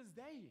church to this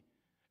day.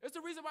 It's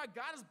the reason why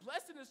God is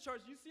blessing this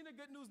church. You've seen the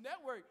Good News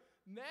Network.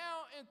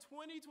 Now in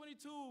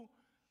 2022,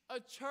 a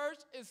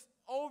church is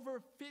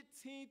over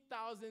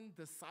 15,000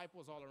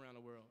 disciples all around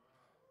the world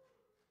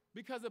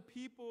because of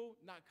people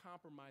not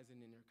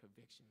compromising in their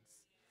convictions.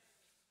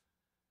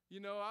 You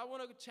know, I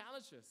want to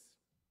challenge us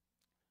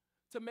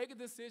to make a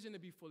decision to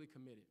be fully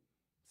committed.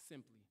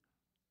 simply.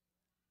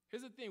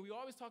 Here's the thing. We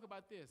always talk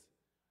about this.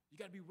 You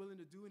got to be willing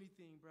to do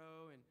anything,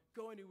 bro, and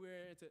go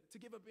anywhere and to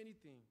give up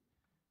anything,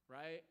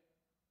 right?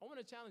 I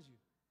want to challenge you.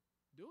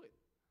 Do it.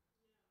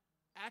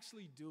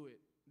 Actually do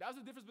it. That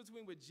was the difference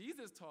between what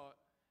Jesus taught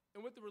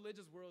and what the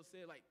religious world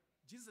said. Like,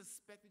 Jesus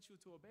expected you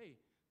to obey.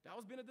 That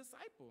was being a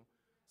disciple.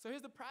 So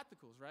here's the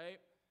practicals,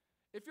 right?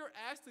 If you're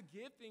asked to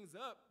give things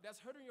up that's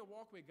hurting your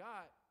walk with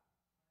God,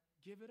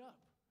 give it up.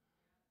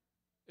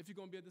 If you're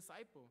going to be a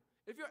disciple.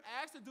 If you're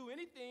asked to do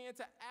anything and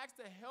to ask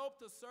to help,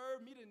 to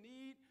serve, meet a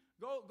need,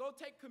 go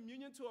take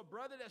communion to a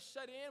brother that's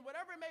shut in,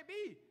 whatever it may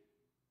be,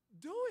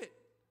 do it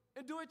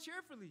and do it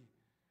cheerfully.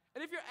 And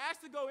if you're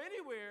asked to go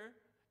anywhere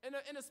and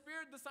the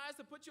Spirit decides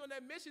to put you on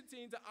that mission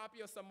team to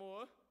Apia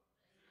Samoa,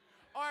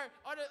 or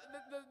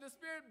the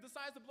Spirit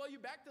decides to blow you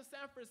back to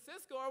San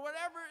Francisco or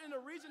whatever in the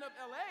region of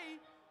LA,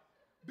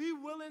 be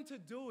willing to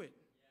do it.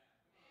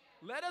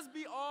 Let us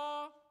be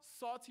all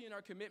salty in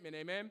our commitment,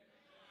 amen?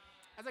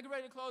 As I get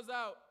ready to close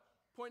out,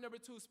 point number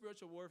 2,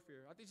 spiritual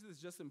warfare. I think this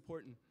is just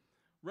important.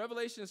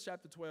 Revelation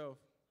chapter 12.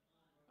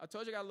 I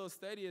told you I got a little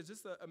steady. It's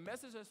just a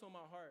message that's on my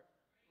heart.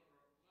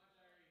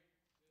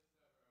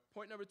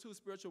 Point number 2,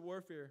 spiritual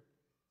warfare.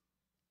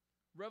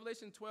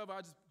 Revelation 12,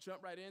 I'll just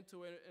jump right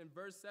into it. In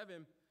verse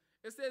 7,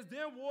 it says,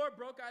 "Then war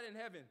broke out in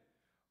heaven.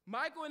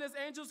 Michael and his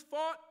angels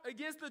fought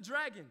against the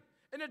dragon,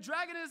 and the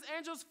dragon and his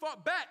angels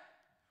fought back,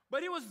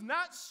 but he was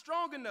not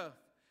strong enough,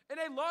 and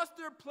they lost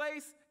their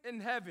place in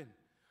heaven.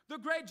 The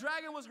great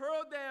dragon was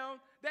hurled down,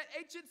 that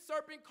ancient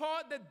serpent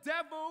called the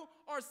devil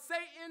or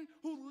Satan,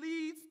 who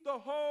leads the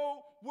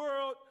whole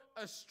world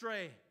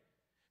astray.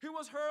 He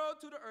was hurled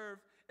to the earth,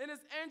 and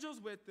his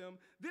angels with him.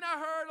 Then I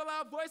heard a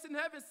loud voice in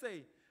heaven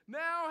say,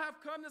 'Now have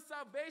come the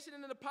salvation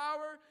and the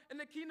power and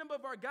the kingdom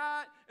of our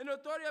God and the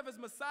authority of his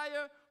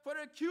Messiah, for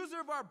the accuser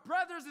of our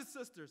brothers and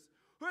sisters,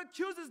 who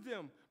accuses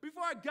them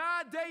before our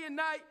God day and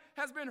night,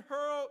 has been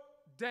hurled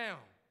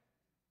down.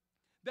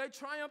 They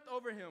triumphed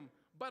over him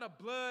by the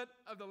blood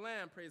of the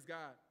Lamb,' praise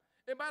God,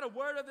 'and by the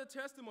word of the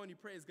testimony,'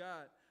 praise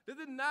God. They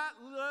did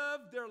not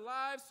love their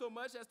lives so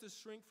much as to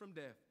shrink from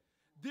death.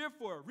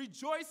 Therefore,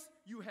 rejoice,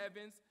 you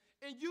heavens,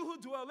 and you who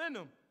dwell in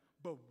them.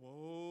 But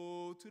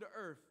woe to the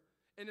earth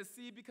and the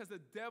sea, because the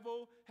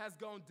devil has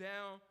gone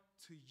down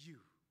to you.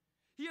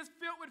 He is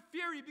filled with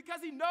fury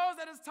because he knows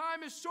that his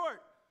time is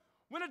short.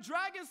 When the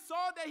dragon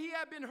saw that he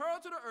had been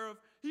hurled to the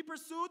earth, he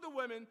pursued the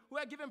woman who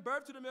had given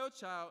birth to the male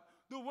child.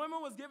 The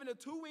woman was given the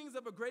 2 wings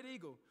of a great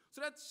eagle,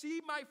 so that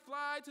she might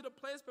fly to the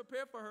place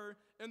prepared for her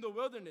in the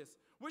wilderness,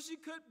 where she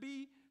could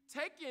be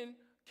taken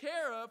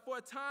care of for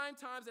a time,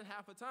 times and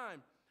half a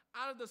time,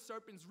 out of the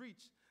serpent's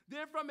reach.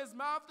 Then from his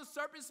mouth the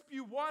serpent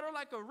spewed water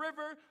like a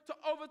river to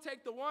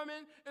overtake the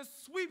woman and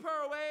sweep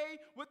her away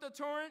with the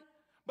torrent.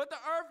 But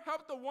the earth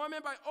helped the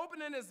woman by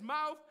opening his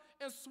mouth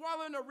and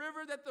swallowing the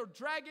river that the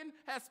dragon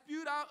had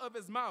spewed out of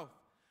his mouth.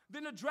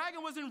 Then the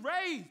dragon was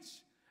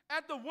enraged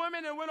at the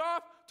woman and went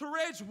off to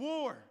wage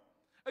war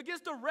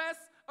against the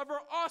rest of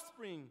her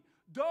offspring,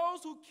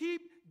 those who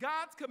keep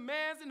God's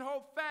commands and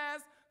hold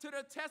fast to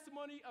their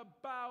testimony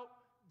about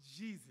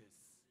Jesus.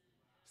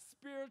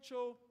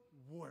 Spiritual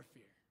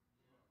warfare.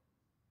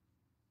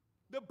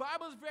 The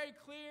Bible is very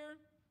clear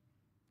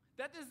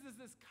that this is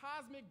this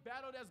cosmic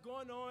battle that's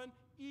going on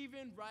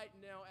even right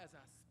now as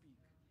I speak.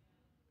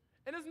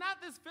 And it's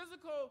not this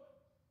physical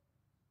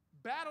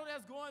battle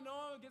that's going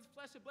on against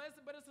flesh and blood,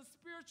 but it's a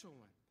spiritual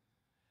one.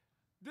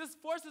 This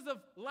forces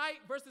of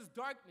light versus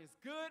darkness,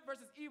 good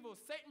versus evil,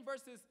 Satan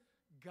versus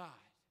God.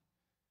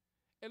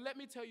 And let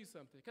me tell you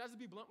something. Can I just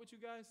be blunt with you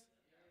guys?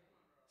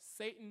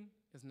 Satan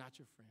is not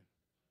your friend.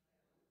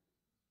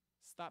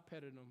 Stop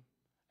petting him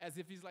as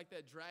if he's like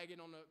that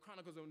dragon on the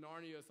Chronicles of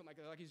Narnia or something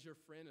like he's your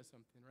friend or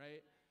something,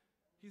 right?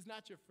 He's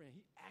not your friend.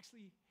 He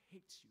actually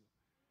hates you.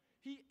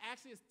 He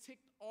actually is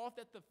ticked off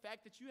at the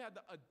fact that you have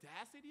the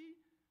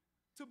audacity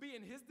to be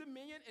in his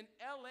dominion in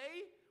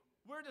LA,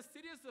 where the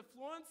city is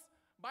influenced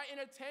by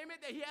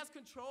entertainment that he has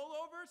control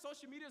over.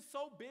 Social media is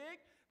so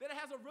big that it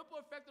has a ripple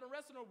effect on the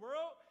rest of the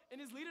world, and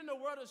he's leading the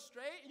world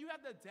astray, and you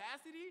have the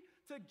audacity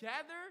to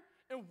gather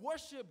and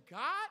worship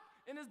God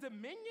in his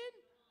dominion?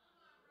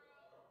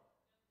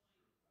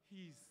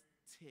 He's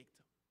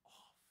ticked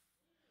off.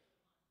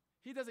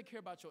 He doesn't care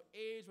about your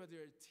age, whether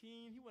you're a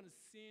teen. He wants to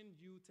send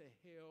you to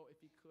hell if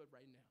he could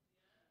right now.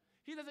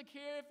 He doesn't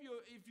care if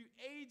you're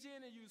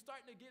aging and you're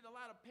starting to get a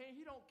lot of pain.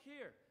 He don't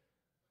care.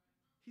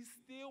 He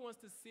still wants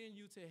to send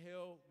you to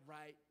hell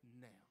right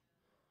now.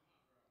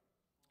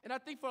 And I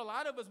think for a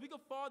lot of us, we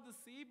can fall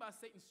deceived by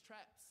Satan's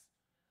traps.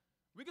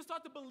 We can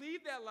start to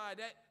believe that lie,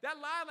 that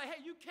lie like,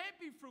 hey, you can't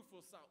be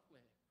fruitful,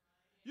 Southland.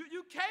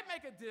 You can't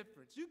make a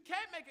difference. You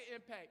can't make an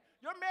impact.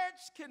 Your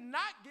marriage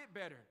cannot get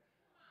better.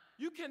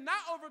 You cannot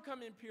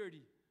overcome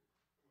impurity.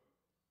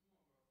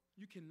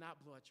 You cannot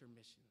blow out your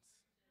missions.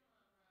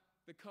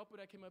 The couple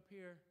that came up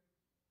here,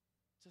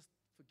 just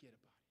forget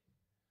about it.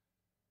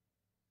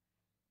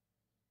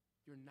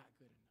 You're not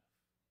good enough.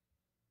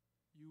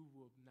 You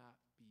will not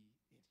be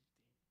anything.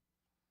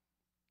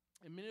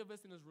 And many of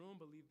us in this room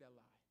believe that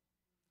lie.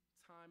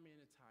 Time in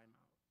and time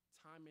out.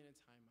 Time in and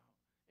time out.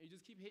 And you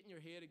just keep hitting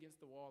your head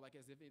against the wall like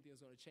as if anything's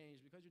going to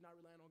change because you're not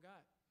relying on God.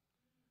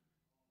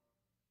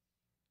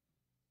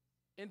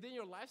 And then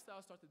your lifestyle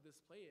starts to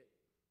display it.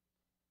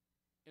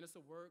 And it's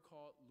a word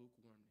called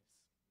lukewarmness.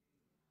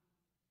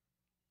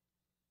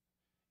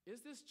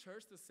 Is this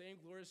church the same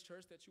glorious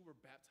church that you were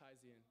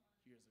baptized in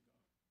years ago?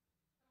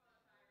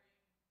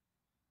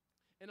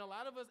 And a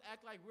lot of us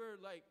act like we're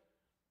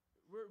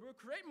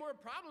creating more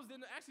problems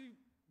than actually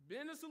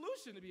being a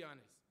solution, to be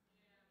honest.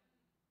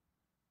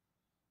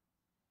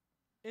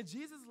 And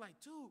Jesus is like,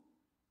 dude,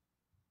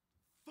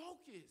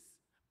 focus,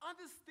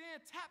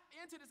 understand, tap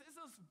into this. It's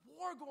this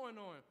war going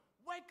on.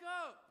 Wake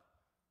up.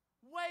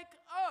 Wake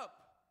up.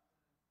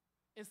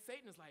 And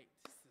Satan is like,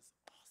 this is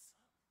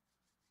awesome.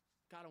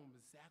 Got him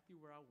exactly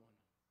where I want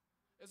him.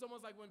 It's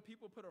almost like when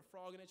people put a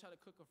frog and they try to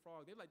cook a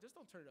frog. They're like, just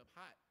don't turn it up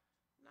hot.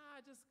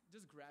 Nah, just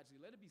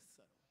gradually. Let it be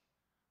subtle.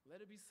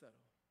 Let it be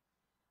subtle.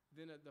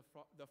 Then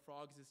the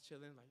frog's just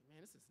chilling like,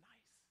 man, this is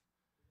nice.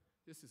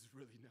 This is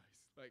really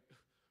nice. Like,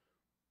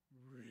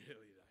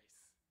 really nice.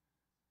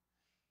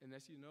 And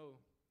as you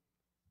know,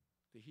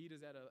 the heat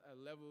is at a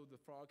level the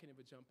frog can't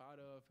even jump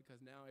out of because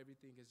now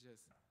everything is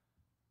just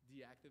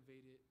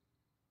deactivated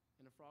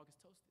and the frog is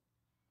toasted.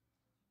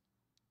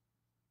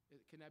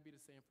 Can that be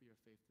the same for your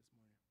faith this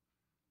morning?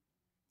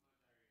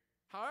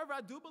 However,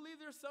 I do believe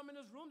there's some in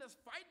this room that's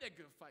fighting that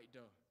good fight,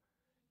 though.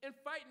 And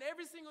fighting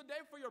every single day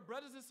for your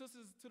brothers and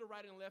sisters to the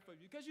right and left of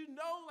you. Because you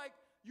know, like,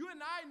 you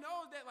and I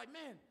know that, like,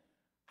 man,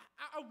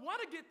 I want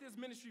to get this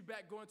ministry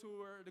back going to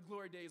where the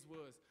glory days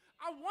was.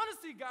 I want to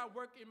see God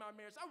work in my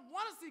marriage. I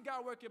want to see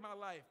God work in my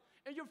life.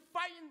 And you're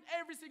fighting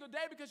every single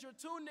day because you're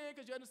tuned in,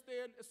 because you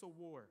understand it's a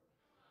war.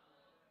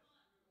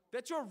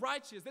 That you're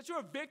righteous, that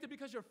you're a victor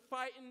because you're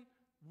fighting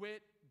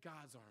with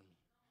God's army.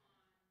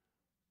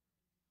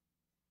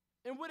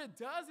 And what it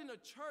does in a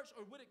church,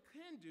 or what it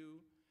can do,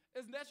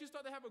 is that you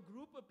start to have a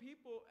group of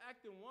people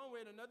acting one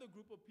way and another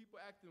group of people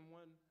acting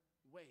one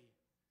way.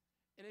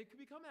 And it can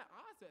become at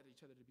odds at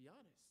each other, to be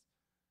honest.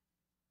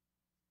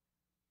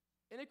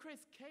 And it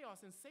creates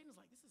chaos, and Satan's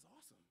like, this is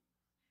awesome.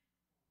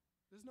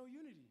 There's no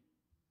unity.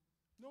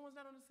 No one's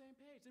not on the same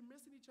page. They're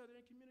missing each other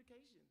in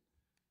communication.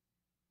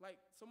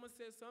 Like, someone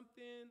says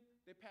something,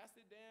 they pass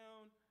it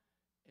down,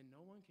 and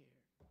no one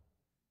cared.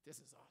 This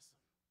is awesome.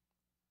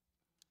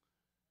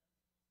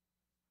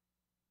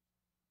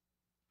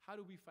 How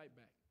do we fight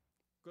back?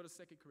 Go to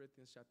 2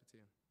 Corinthians chapter 10.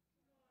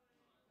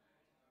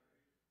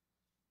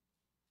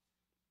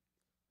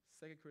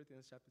 2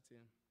 Corinthians chapter 10.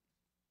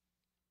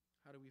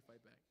 How do we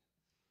fight back?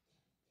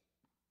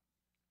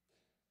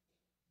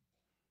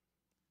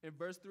 In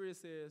verse 3 it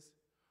says,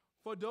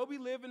 for though we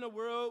live in the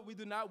world, we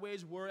do not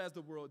wage war as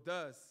the world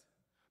does.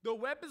 The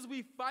weapons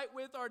we fight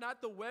with are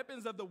not the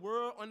weapons of the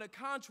world. On the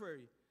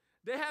contrary,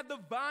 they have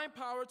divine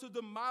power to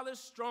demolish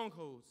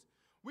strongholds.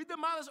 We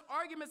demolish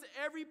arguments and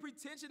every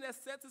pretension that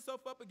sets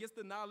itself up against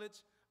the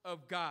knowledge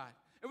of God.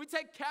 And we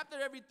take captive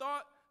every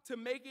thought to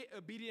make it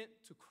obedient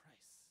to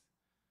Christ.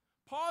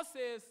 Paul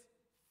says,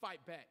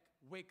 fight back,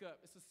 wake up.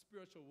 It's a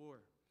spiritual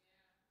war.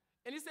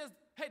 Yeah. And he says,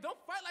 hey, don't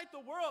fight like the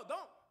world.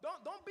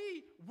 Don't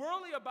be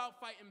worldly about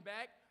fighting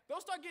back.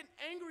 Don't start getting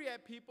angry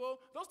at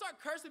people. Don't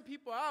start cursing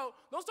people out.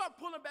 Don't start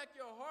pulling back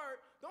your heart.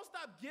 Don't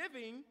stop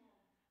giving.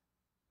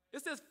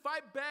 It says,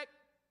 fight back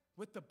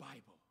with the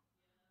Bible.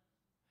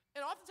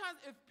 And oftentimes,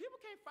 if people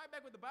can't fight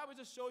back with the Bible, it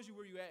just shows you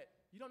where you're at.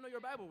 You don't know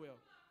your Bible well.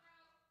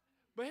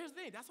 But here's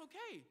the thing, that's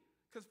okay.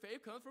 Because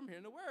faith comes from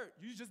hearing the word.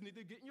 You just need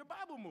to get in your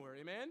Bible more,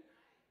 amen?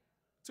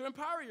 To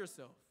empower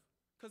yourself.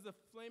 Because the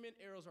flaming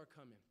arrows are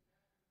coming.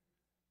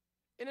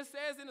 And it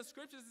says in the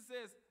scriptures, it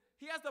says,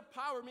 he has the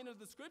power, meaning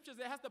the scriptures,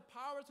 it has the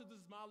power to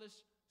demolish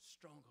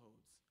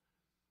strongholds.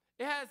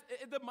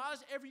 It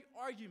demolishes every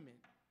argument.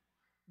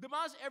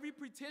 Demolish every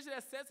pretension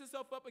that sets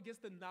itself up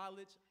against the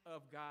knowledge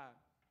of God.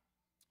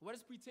 What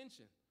is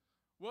pretension?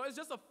 Well, it's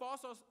just a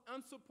false or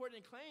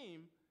unsupported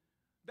claim,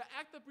 the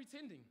act of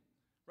pretending,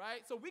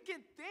 right? So we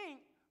can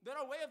think that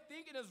our way of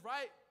thinking is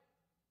right,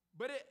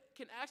 but it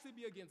can actually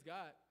be against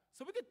God.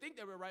 So we can think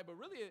that we're right, but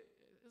really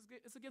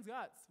it's against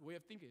God's way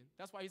of thinking.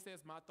 That's why he says,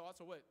 my thoughts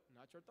are what?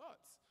 Not your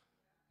thoughts.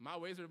 My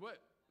ways are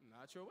what?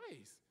 Not your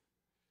ways.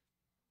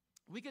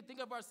 We can think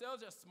of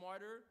ourselves as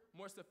smarter,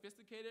 more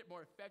sophisticated,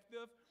 more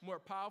effective,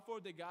 more powerful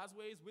than God's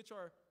ways, which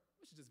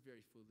is just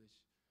very foolish.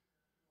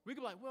 We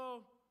can be like,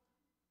 well,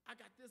 I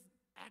got this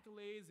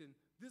accolades and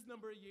this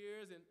number of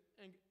years,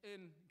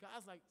 and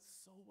God's like,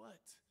 so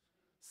what?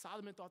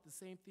 Solomon thought the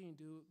same thing,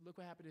 dude. Look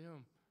what happened to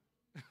him.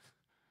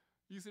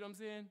 You see what I'm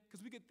saying?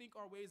 Because we could think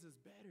our ways is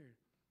better.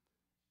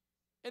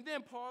 And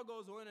then Paul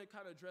goes on and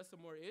kind of address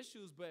some more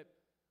issues, but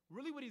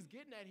really what he's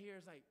getting at here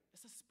is like,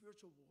 it's a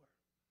spiritual war.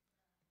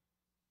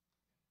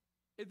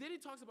 And then he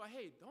talks about,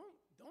 hey,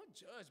 don't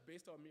judge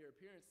based on mere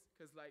appearance,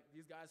 because like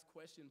these guys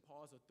question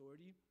Paul's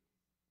authority.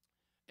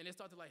 And they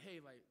start to like, hey,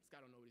 like, this guy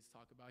don't know what he's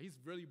talking about. He's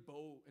really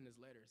bold in his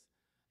letters.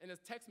 And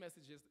his text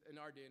messages in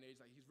our day and age,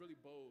 like, he's really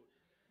bold.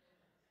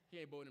 He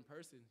ain't bold in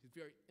person. He's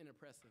very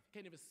unimpressive. He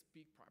can't even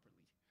speak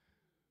properly.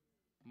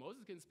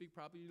 Moses couldn't speak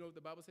properly. You know what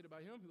the Bible said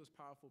about him? He was a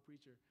powerful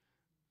preacher.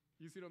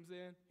 You see what I'm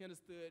saying? He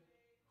understood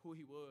who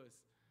he was.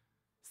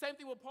 Same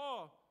thing with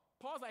Paul.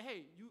 Paul's like,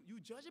 hey, you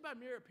judge it by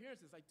mere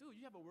appearances. Like, dude,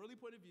 you have a worldly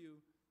point of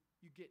view.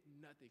 You get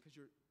nothing because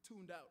you're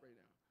tuned out right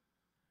now.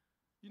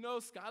 You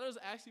know,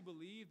 scholars actually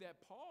believe that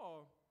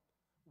Paul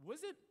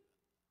wasn't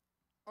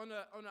on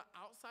the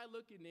outside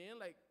looking in,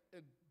 like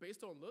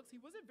based on looks, he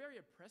wasn't very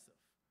impressive.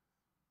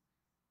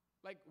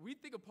 Like, we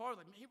think of Paul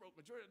like, man, he wrote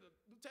majority of the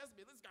New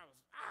Testament. This guy was,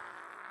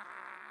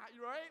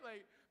 right?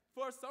 Like,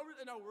 for some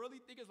reason, our worldly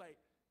think is like,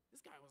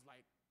 this guy was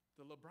like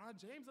the LeBron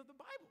James of the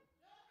Bible.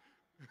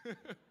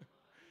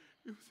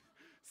 He was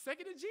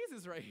second to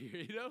Jesus right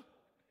here, you know?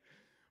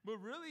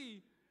 But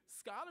really,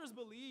 scholars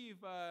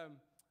believe,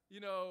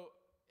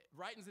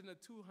 writings in the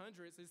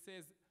 200s, it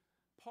says,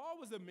 Paul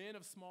was a man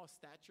of small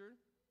stature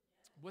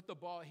with a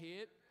bald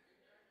head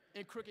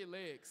and crooked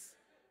legs,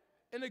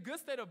 in a good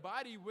state of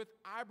body with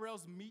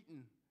eyebrows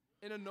meeting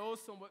and a nose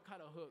somewhat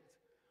kind of hooked.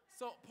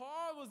 So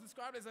Paul was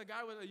described as a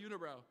guy with a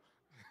unibrow.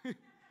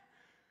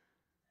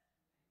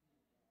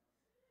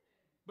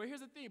 But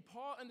here's the thing.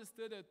 Paul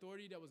understood the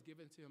authority that was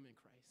given to him in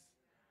Christ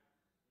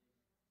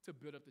to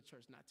build up the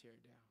church, not tear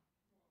it down.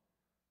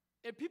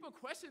 And people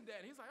questioned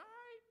that. And he's like, all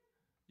right,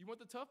 you want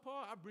the tough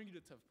Paul? I'll bring you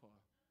the tough Paul.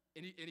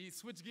 And he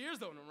switched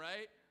gears on him,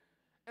 right?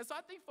 And so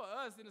I think for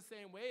us, in the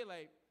same way,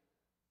 like,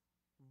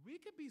 we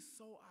could be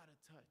so out of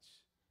touch.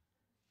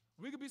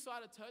 We could be so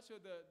out of touch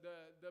with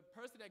the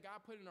person that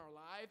God put in our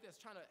life that's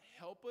trying to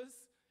help us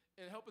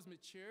and help us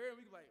mature. And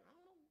we could be like, I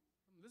don't know,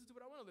 listen to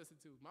what I want to listen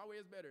to. My way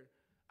is better.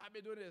 I've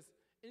been doing this.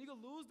 And you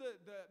can lose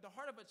the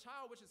heart of a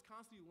child, which is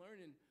constantly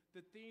learning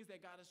the things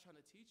that God is trying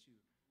to teach you.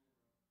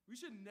 We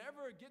should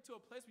never get to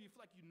a place where you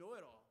feel like you know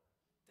it all.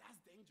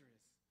 That's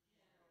dangerous.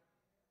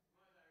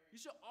 You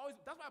should always,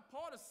 that's why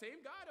Paul, the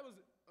same guy that was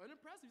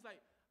unimpressive, he's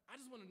like, I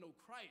just want to know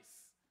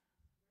Christ.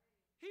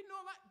 He knew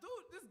a lot.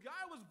 Dude, this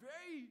guy was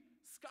very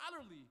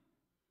scholarly.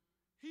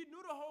 He knew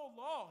the whole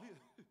law.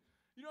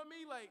 You know what I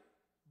mean? Like,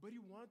 but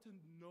he wanted to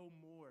know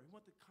more. He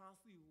wanted to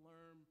constantly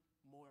learn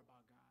more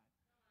about God.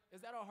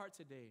 Is that our heart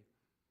today?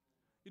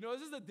 You know,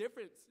 this is the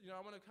difference. You know,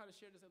 I want to kind of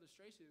share this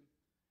illustration.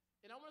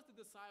 And I want us to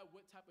decide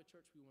what type of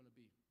church we want to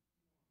be.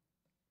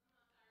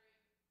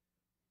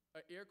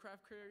 An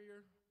aircraft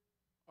carrier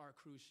or a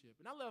cruise ship.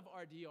 And I love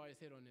RD always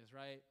hit on this,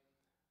 right?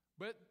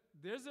 But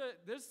there's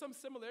some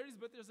similarities,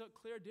 but there's a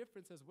clear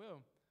difference as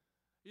well.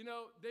 You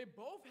know, they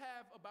both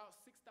have about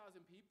 6,000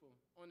 people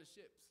on the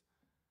ships.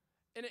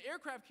 In an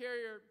aircraft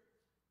carrier,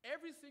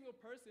 every single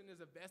person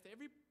is a vest.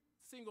 Every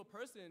single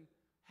person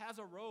has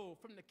a role,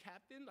 from the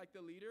captain, like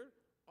the leader,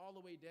 all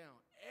the way down.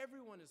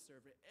 Everyone is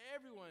serving.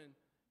 Everyone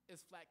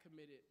is flat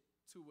committed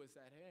to what's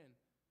at hand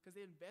because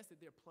they invested,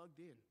 they're plugged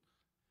in.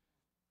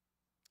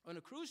 On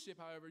a cruise ship,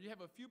 however, you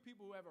have a few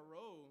people who have a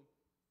role,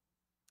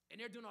 and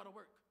they're doing all the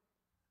work.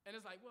 And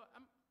it's like, well,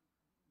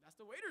 that's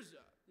the waiter's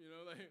job, you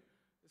know, like,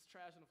 it's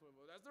trash in the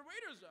football. That's the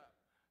waiter's job,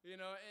 you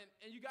know,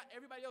 and you got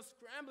everybody else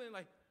scrambling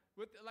like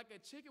a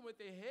chicken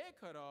with their head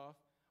cut off,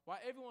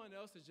 while everyone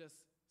else is just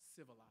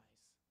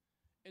civilized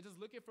and just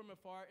looking from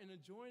afar and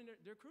enjoying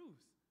their cruise.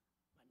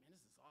 Like, man,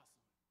 this is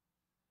awesome.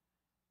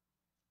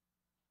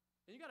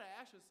 And you got to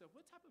ask yourself,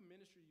 what type of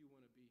ministry you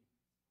want to be?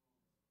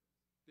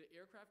 The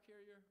aircraft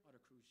carrier or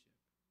the cruise ship?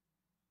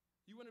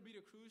 You want to be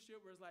the cruise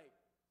ship where it's like,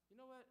 you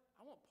know what?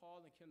 I want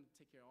Paul and Kim to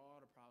take care of all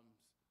the problems.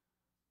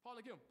 Paul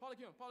and Kim, Paul and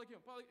Kim, Paul and Kim,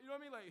 Paul and Kim. You know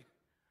what I mean? Like,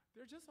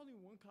 they're just only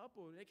one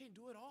couple. They can't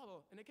do it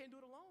all, and they can't do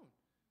it alone.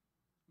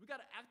 We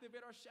got to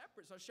activate our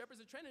shepherds. Our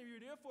shepherds are training.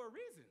 You're there for a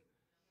reason.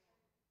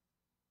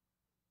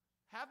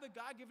 Have the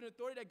God-given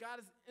authority that God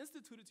has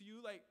instituted to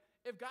you. Like,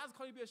 if God's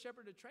calling you to be a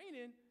shepherd to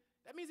training,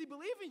 that means he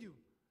believes in you.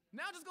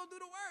 Now just go do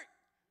the work.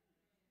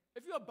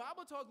 If you're a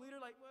Bible talk leader,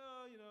 like,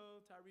 well, you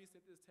know, Tyré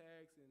sent this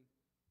text, and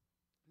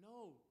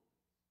no.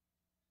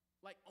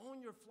 Like, own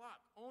your flock,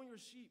 own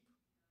your sheep.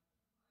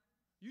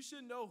 You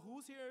should know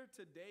who's here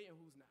today and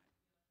who's not.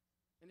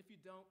 And if you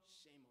don't,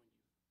 shame on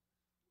you.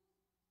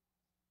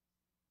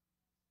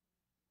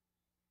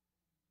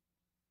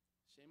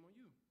 Shame on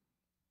you.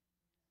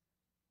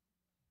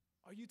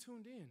 Are you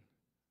tuned in?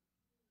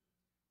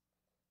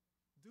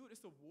 Dude,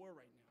 it's a war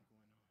right now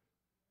going on.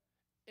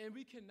 And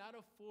we cannot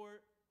afford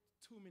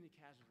too many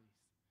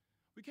casualties.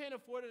 We can't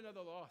afford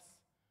another loss.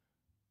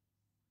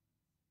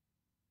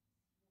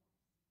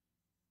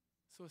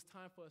 So it's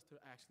time for us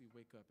to actually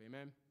wake up,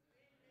 amen?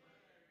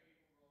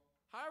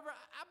 However,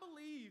 I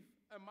believe,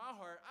 in my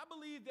heart, I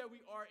believe that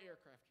we are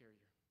aircraft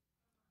carrier.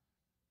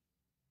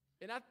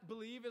 And I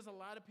believe there's a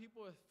lot of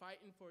people are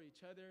fighting for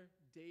each other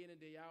day in and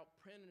day out,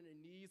 praying on their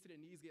knees till their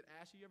knees get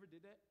ashy. You ever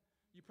did that?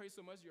 You pray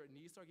so much your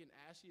knees start getting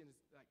ashy and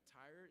it's like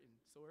tired and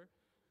sore,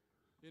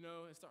 you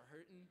know, and start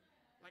hurting.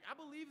 Like, I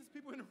believe there's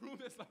people in the room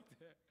that's like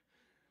that.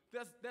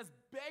 That's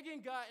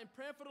begging God and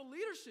praying for the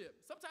leadership.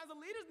 Sometimes the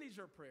leaders need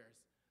your prayers.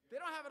 They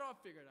don't have it all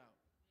figured out.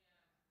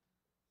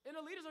 Yeah. And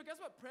the leaders are,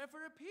 guess what? Praying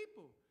for their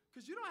people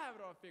because you don't have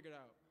it all figured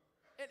out.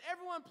 And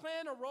everyone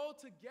playing a role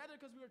together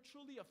because we are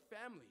truly a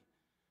family.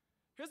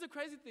 Here's the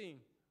crazy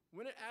thing.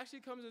 When it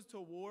actually comes into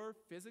war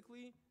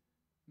physically,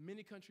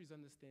 many countries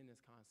understand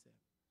this concept.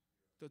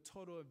 The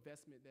total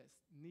investment that's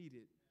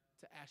needed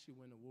to actually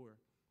win a war.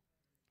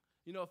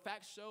 You know,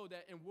 facts show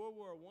that in World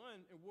War I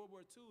and World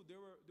War II, there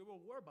were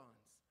war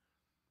bonds.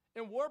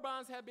 And war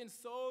bonds had been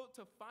sold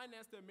to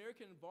finance the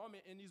American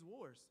involvement in these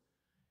wars.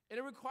 And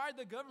it required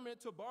the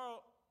government to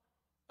borrow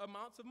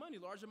amounts of money,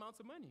 large amounts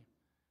of money.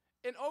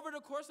 And over the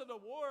course of the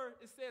war,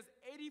 it says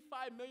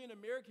 85 million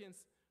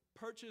Americans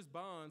purchased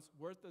bonds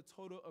worth a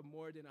total of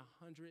more than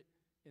 $180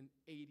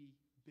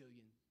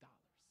 billion.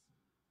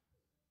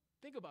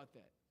 Think about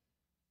that.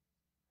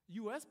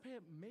 U.S.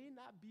 may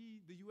not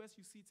be the U.S.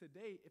 you see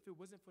today if it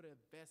wasn't for the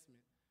investment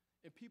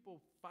and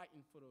people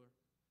fighting for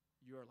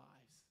your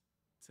lives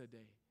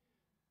today.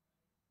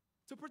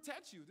 To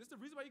protect you. This is the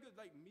reason why you could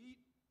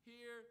meet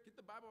here, get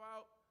the Bible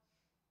out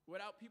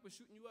without people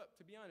shooting you up,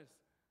 to be honest.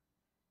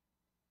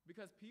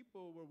 Because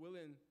people were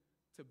willing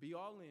to be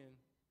all in,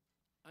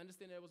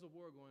 understand there was a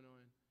war going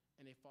on,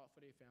 and they fought for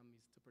their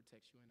families to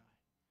protect you and I.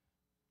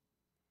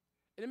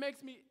 And it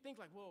makes me think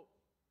well,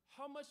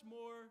 how much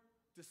more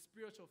the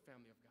spiritual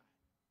family of God?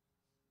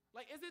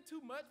 Is it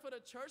too much for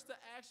the church to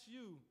ask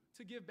you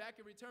to give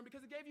back in return?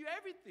 Because it gave you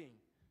everything.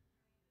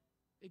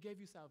 It gave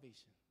you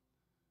salvation.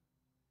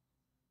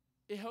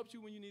 It helped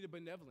you when you needed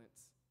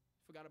benevolence.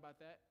 Forgot about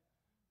that.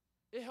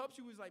 It helped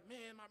you when it was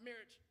man, my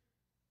marriage.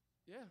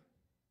 Yeah.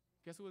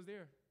 Guess who was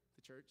there?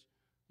 The church,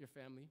 your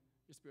family,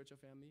 your spiritual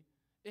family.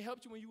 It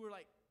helped you when you were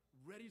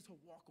ready to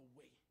walk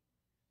away.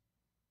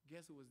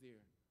 Guess who was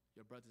there?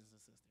 Your brothers and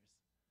sisters.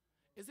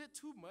 Is it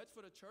too much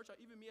for the church or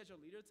even me as your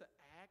leader to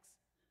ask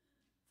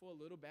for a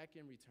little back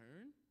in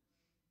return?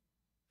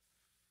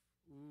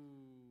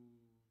 Ooh.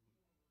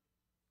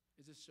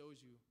 It just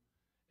shows you.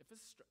 If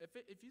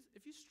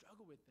you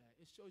struggle with that,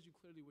 it shows you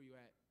clearly where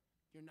you're at.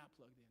 You're not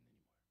plugged in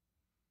anymore.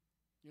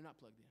 You're not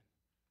plugged in.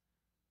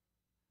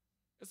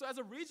 And so as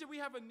a region,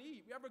 we have a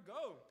need. We have a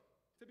goal,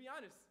 to be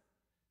honest.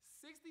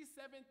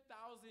 $67,385.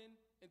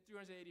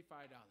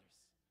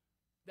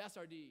 That's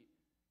our need.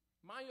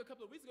 Mind you, a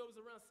couple of weeks ago, it was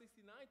around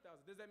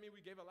 $69,000. Does that mean we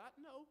gave a lot?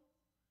 No.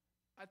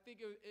 I think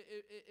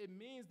it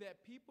means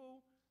that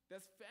people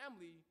that's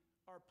family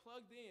are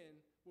plugged in,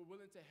 were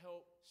willing to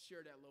help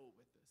share that load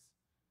with us.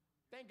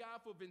 Thank God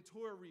for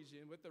Ventura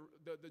region with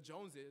the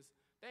Joneses.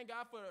 Thank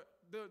God for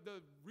the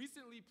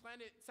recently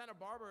planted Santa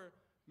Barbara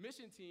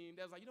mission team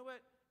that was you know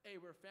what? Hey,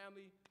 we're a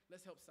family.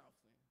 Let's help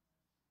Southland.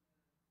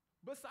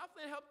 But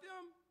Southland helped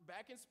them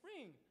back in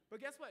spring. But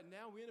guess what?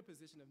 Now we're in a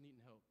position of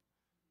needing help.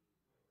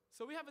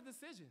 So we have a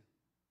decision.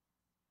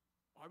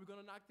 Are we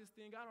going to knock this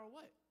thing out or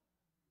what?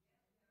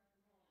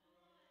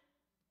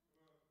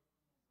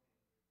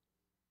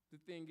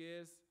 The thing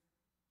is,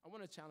 I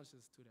want to challenge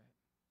us to that.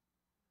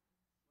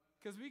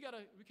 Because we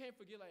can't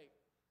forget,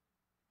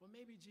 well,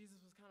 maybe Jesus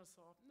was kind of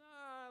soft.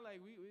 Nah,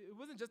 it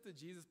wasn't just the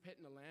Jesus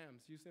petting the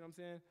lambs. You see what I'm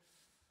saying?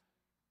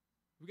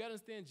 We got to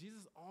understand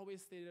Jesus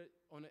always stayed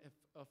on the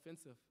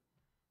offensive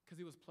because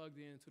he was plugged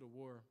into the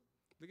war.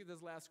 Look at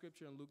this last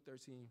scripture in Luke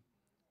 13.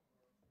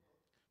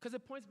 Because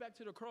it points back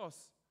to the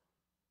cross.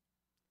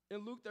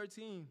 In Luke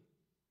 13,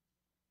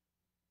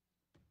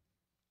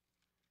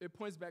 it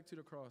points back to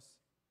the cross.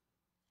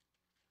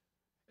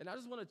 And I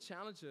just want to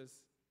challenge us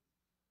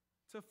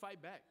to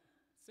fight back,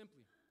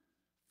 simply.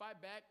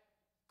 Fight back.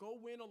 Go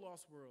win a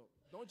lost world.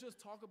 Don't just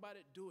talk about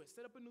it, do it.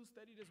 Set up a new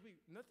study this week.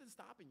 Nothing's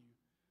stopping you.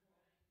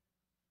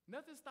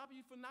 Nothing's stopping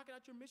you from knocking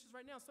out your missions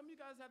right now. Some of you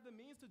guys have the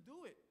means to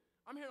do it.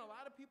 I'm hearing a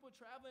lot of people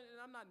traveling,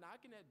 and I'm not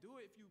knocking that. Do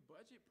it if you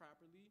budget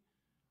properly.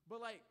 But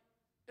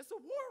it's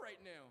a war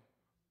right now.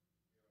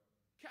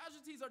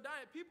 Casualties are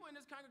dying. People in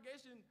this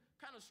congregation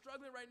kind of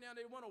struggling right now.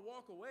 They want to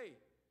walk away.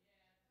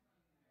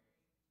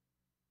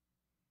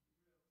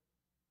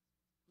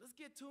 Let's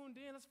get tuned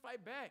in. Let's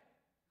fight back.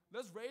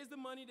 Let's raise the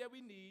money that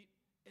we need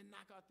and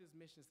knock out these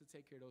missions to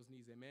take care of those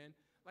needs, amen?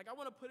 I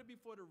want to put it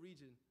before the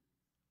region.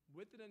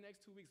 Within the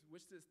next 2 weeks,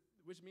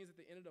 which means at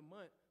the end of the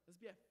month, let's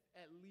be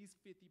at least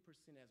 50%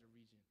 as a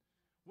region.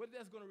 What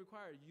that's going to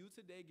require? You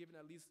today giving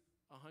at least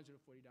 $140.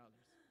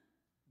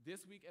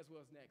 This week as well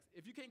as next.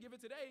 If you can't give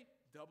it today,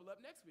 double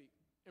up next week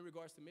in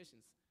regards to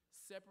missions.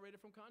 Separate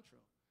it from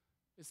Contra.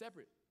 It's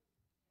separate.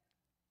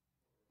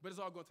 But it's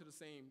all going to the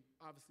same,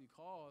 obviously,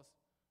 cause,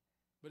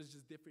 but it's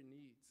just different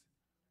needs.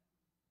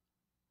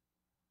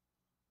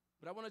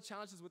 But I want to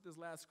challenge us with this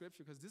last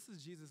scripture because this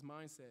is Jesus'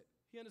 mindset.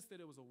 He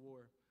understood it was a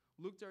war.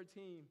 Luke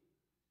 13.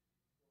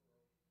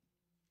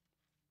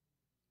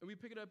 And we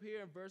pick it up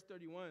here in verse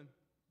 31.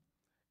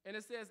 And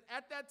it says,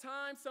 at that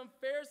time, some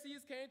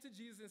Pharisees came to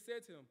Jesus and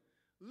said to him,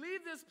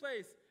 leave this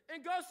place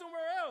and go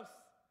somewhere else.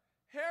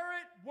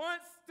 Herod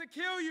wants to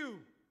kill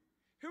you.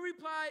 He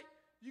replied,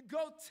 you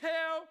go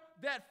tell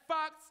that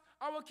fox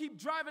I will keep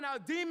driving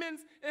out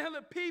demons and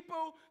healing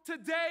people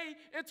today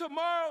and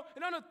tomorrow.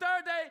 And on the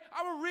third day,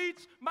 I will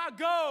reach my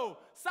goal.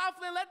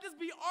 Southland, let this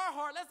be our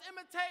heart. Let's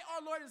imitate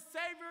our Lord and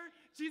Savior,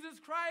 Jesus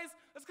Christ.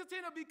 Let's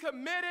continue to be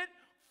committed,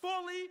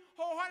 fully,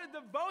 wholehearted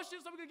devotion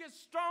so we can get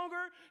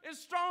stronger and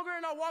stronger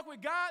in our walk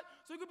with God,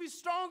 so we can be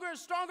stronger and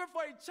stronger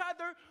for each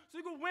other, so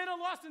we can win a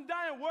lost and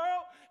dying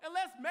world. And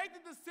let's make the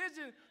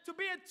decision to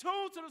be in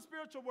tune to the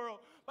spiritual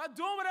world by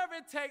doing whatever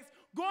it takes,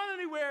 going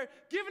anywhere,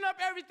 giving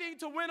up everything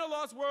to win a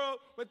lost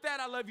world. With that,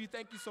 I love you.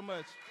 Thank you so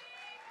much.